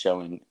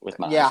showing with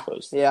my eyes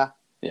closed. Yeah.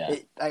 Yeah.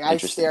 I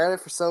stare at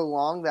it for so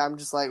long that I'm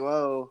just like,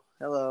 whoa,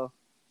 hello.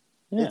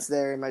 Yeah. It's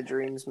there in my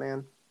dreams,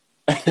 man.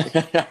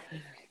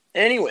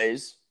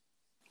 Anyways.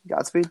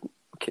 Godspeed.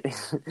 Okay.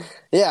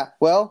 Yeah,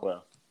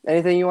 well,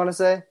 anything you want to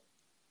say?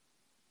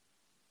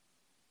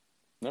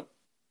 Nope.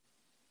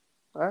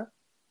 All right.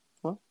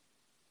 Well.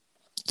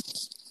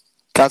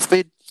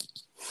 Godspeed.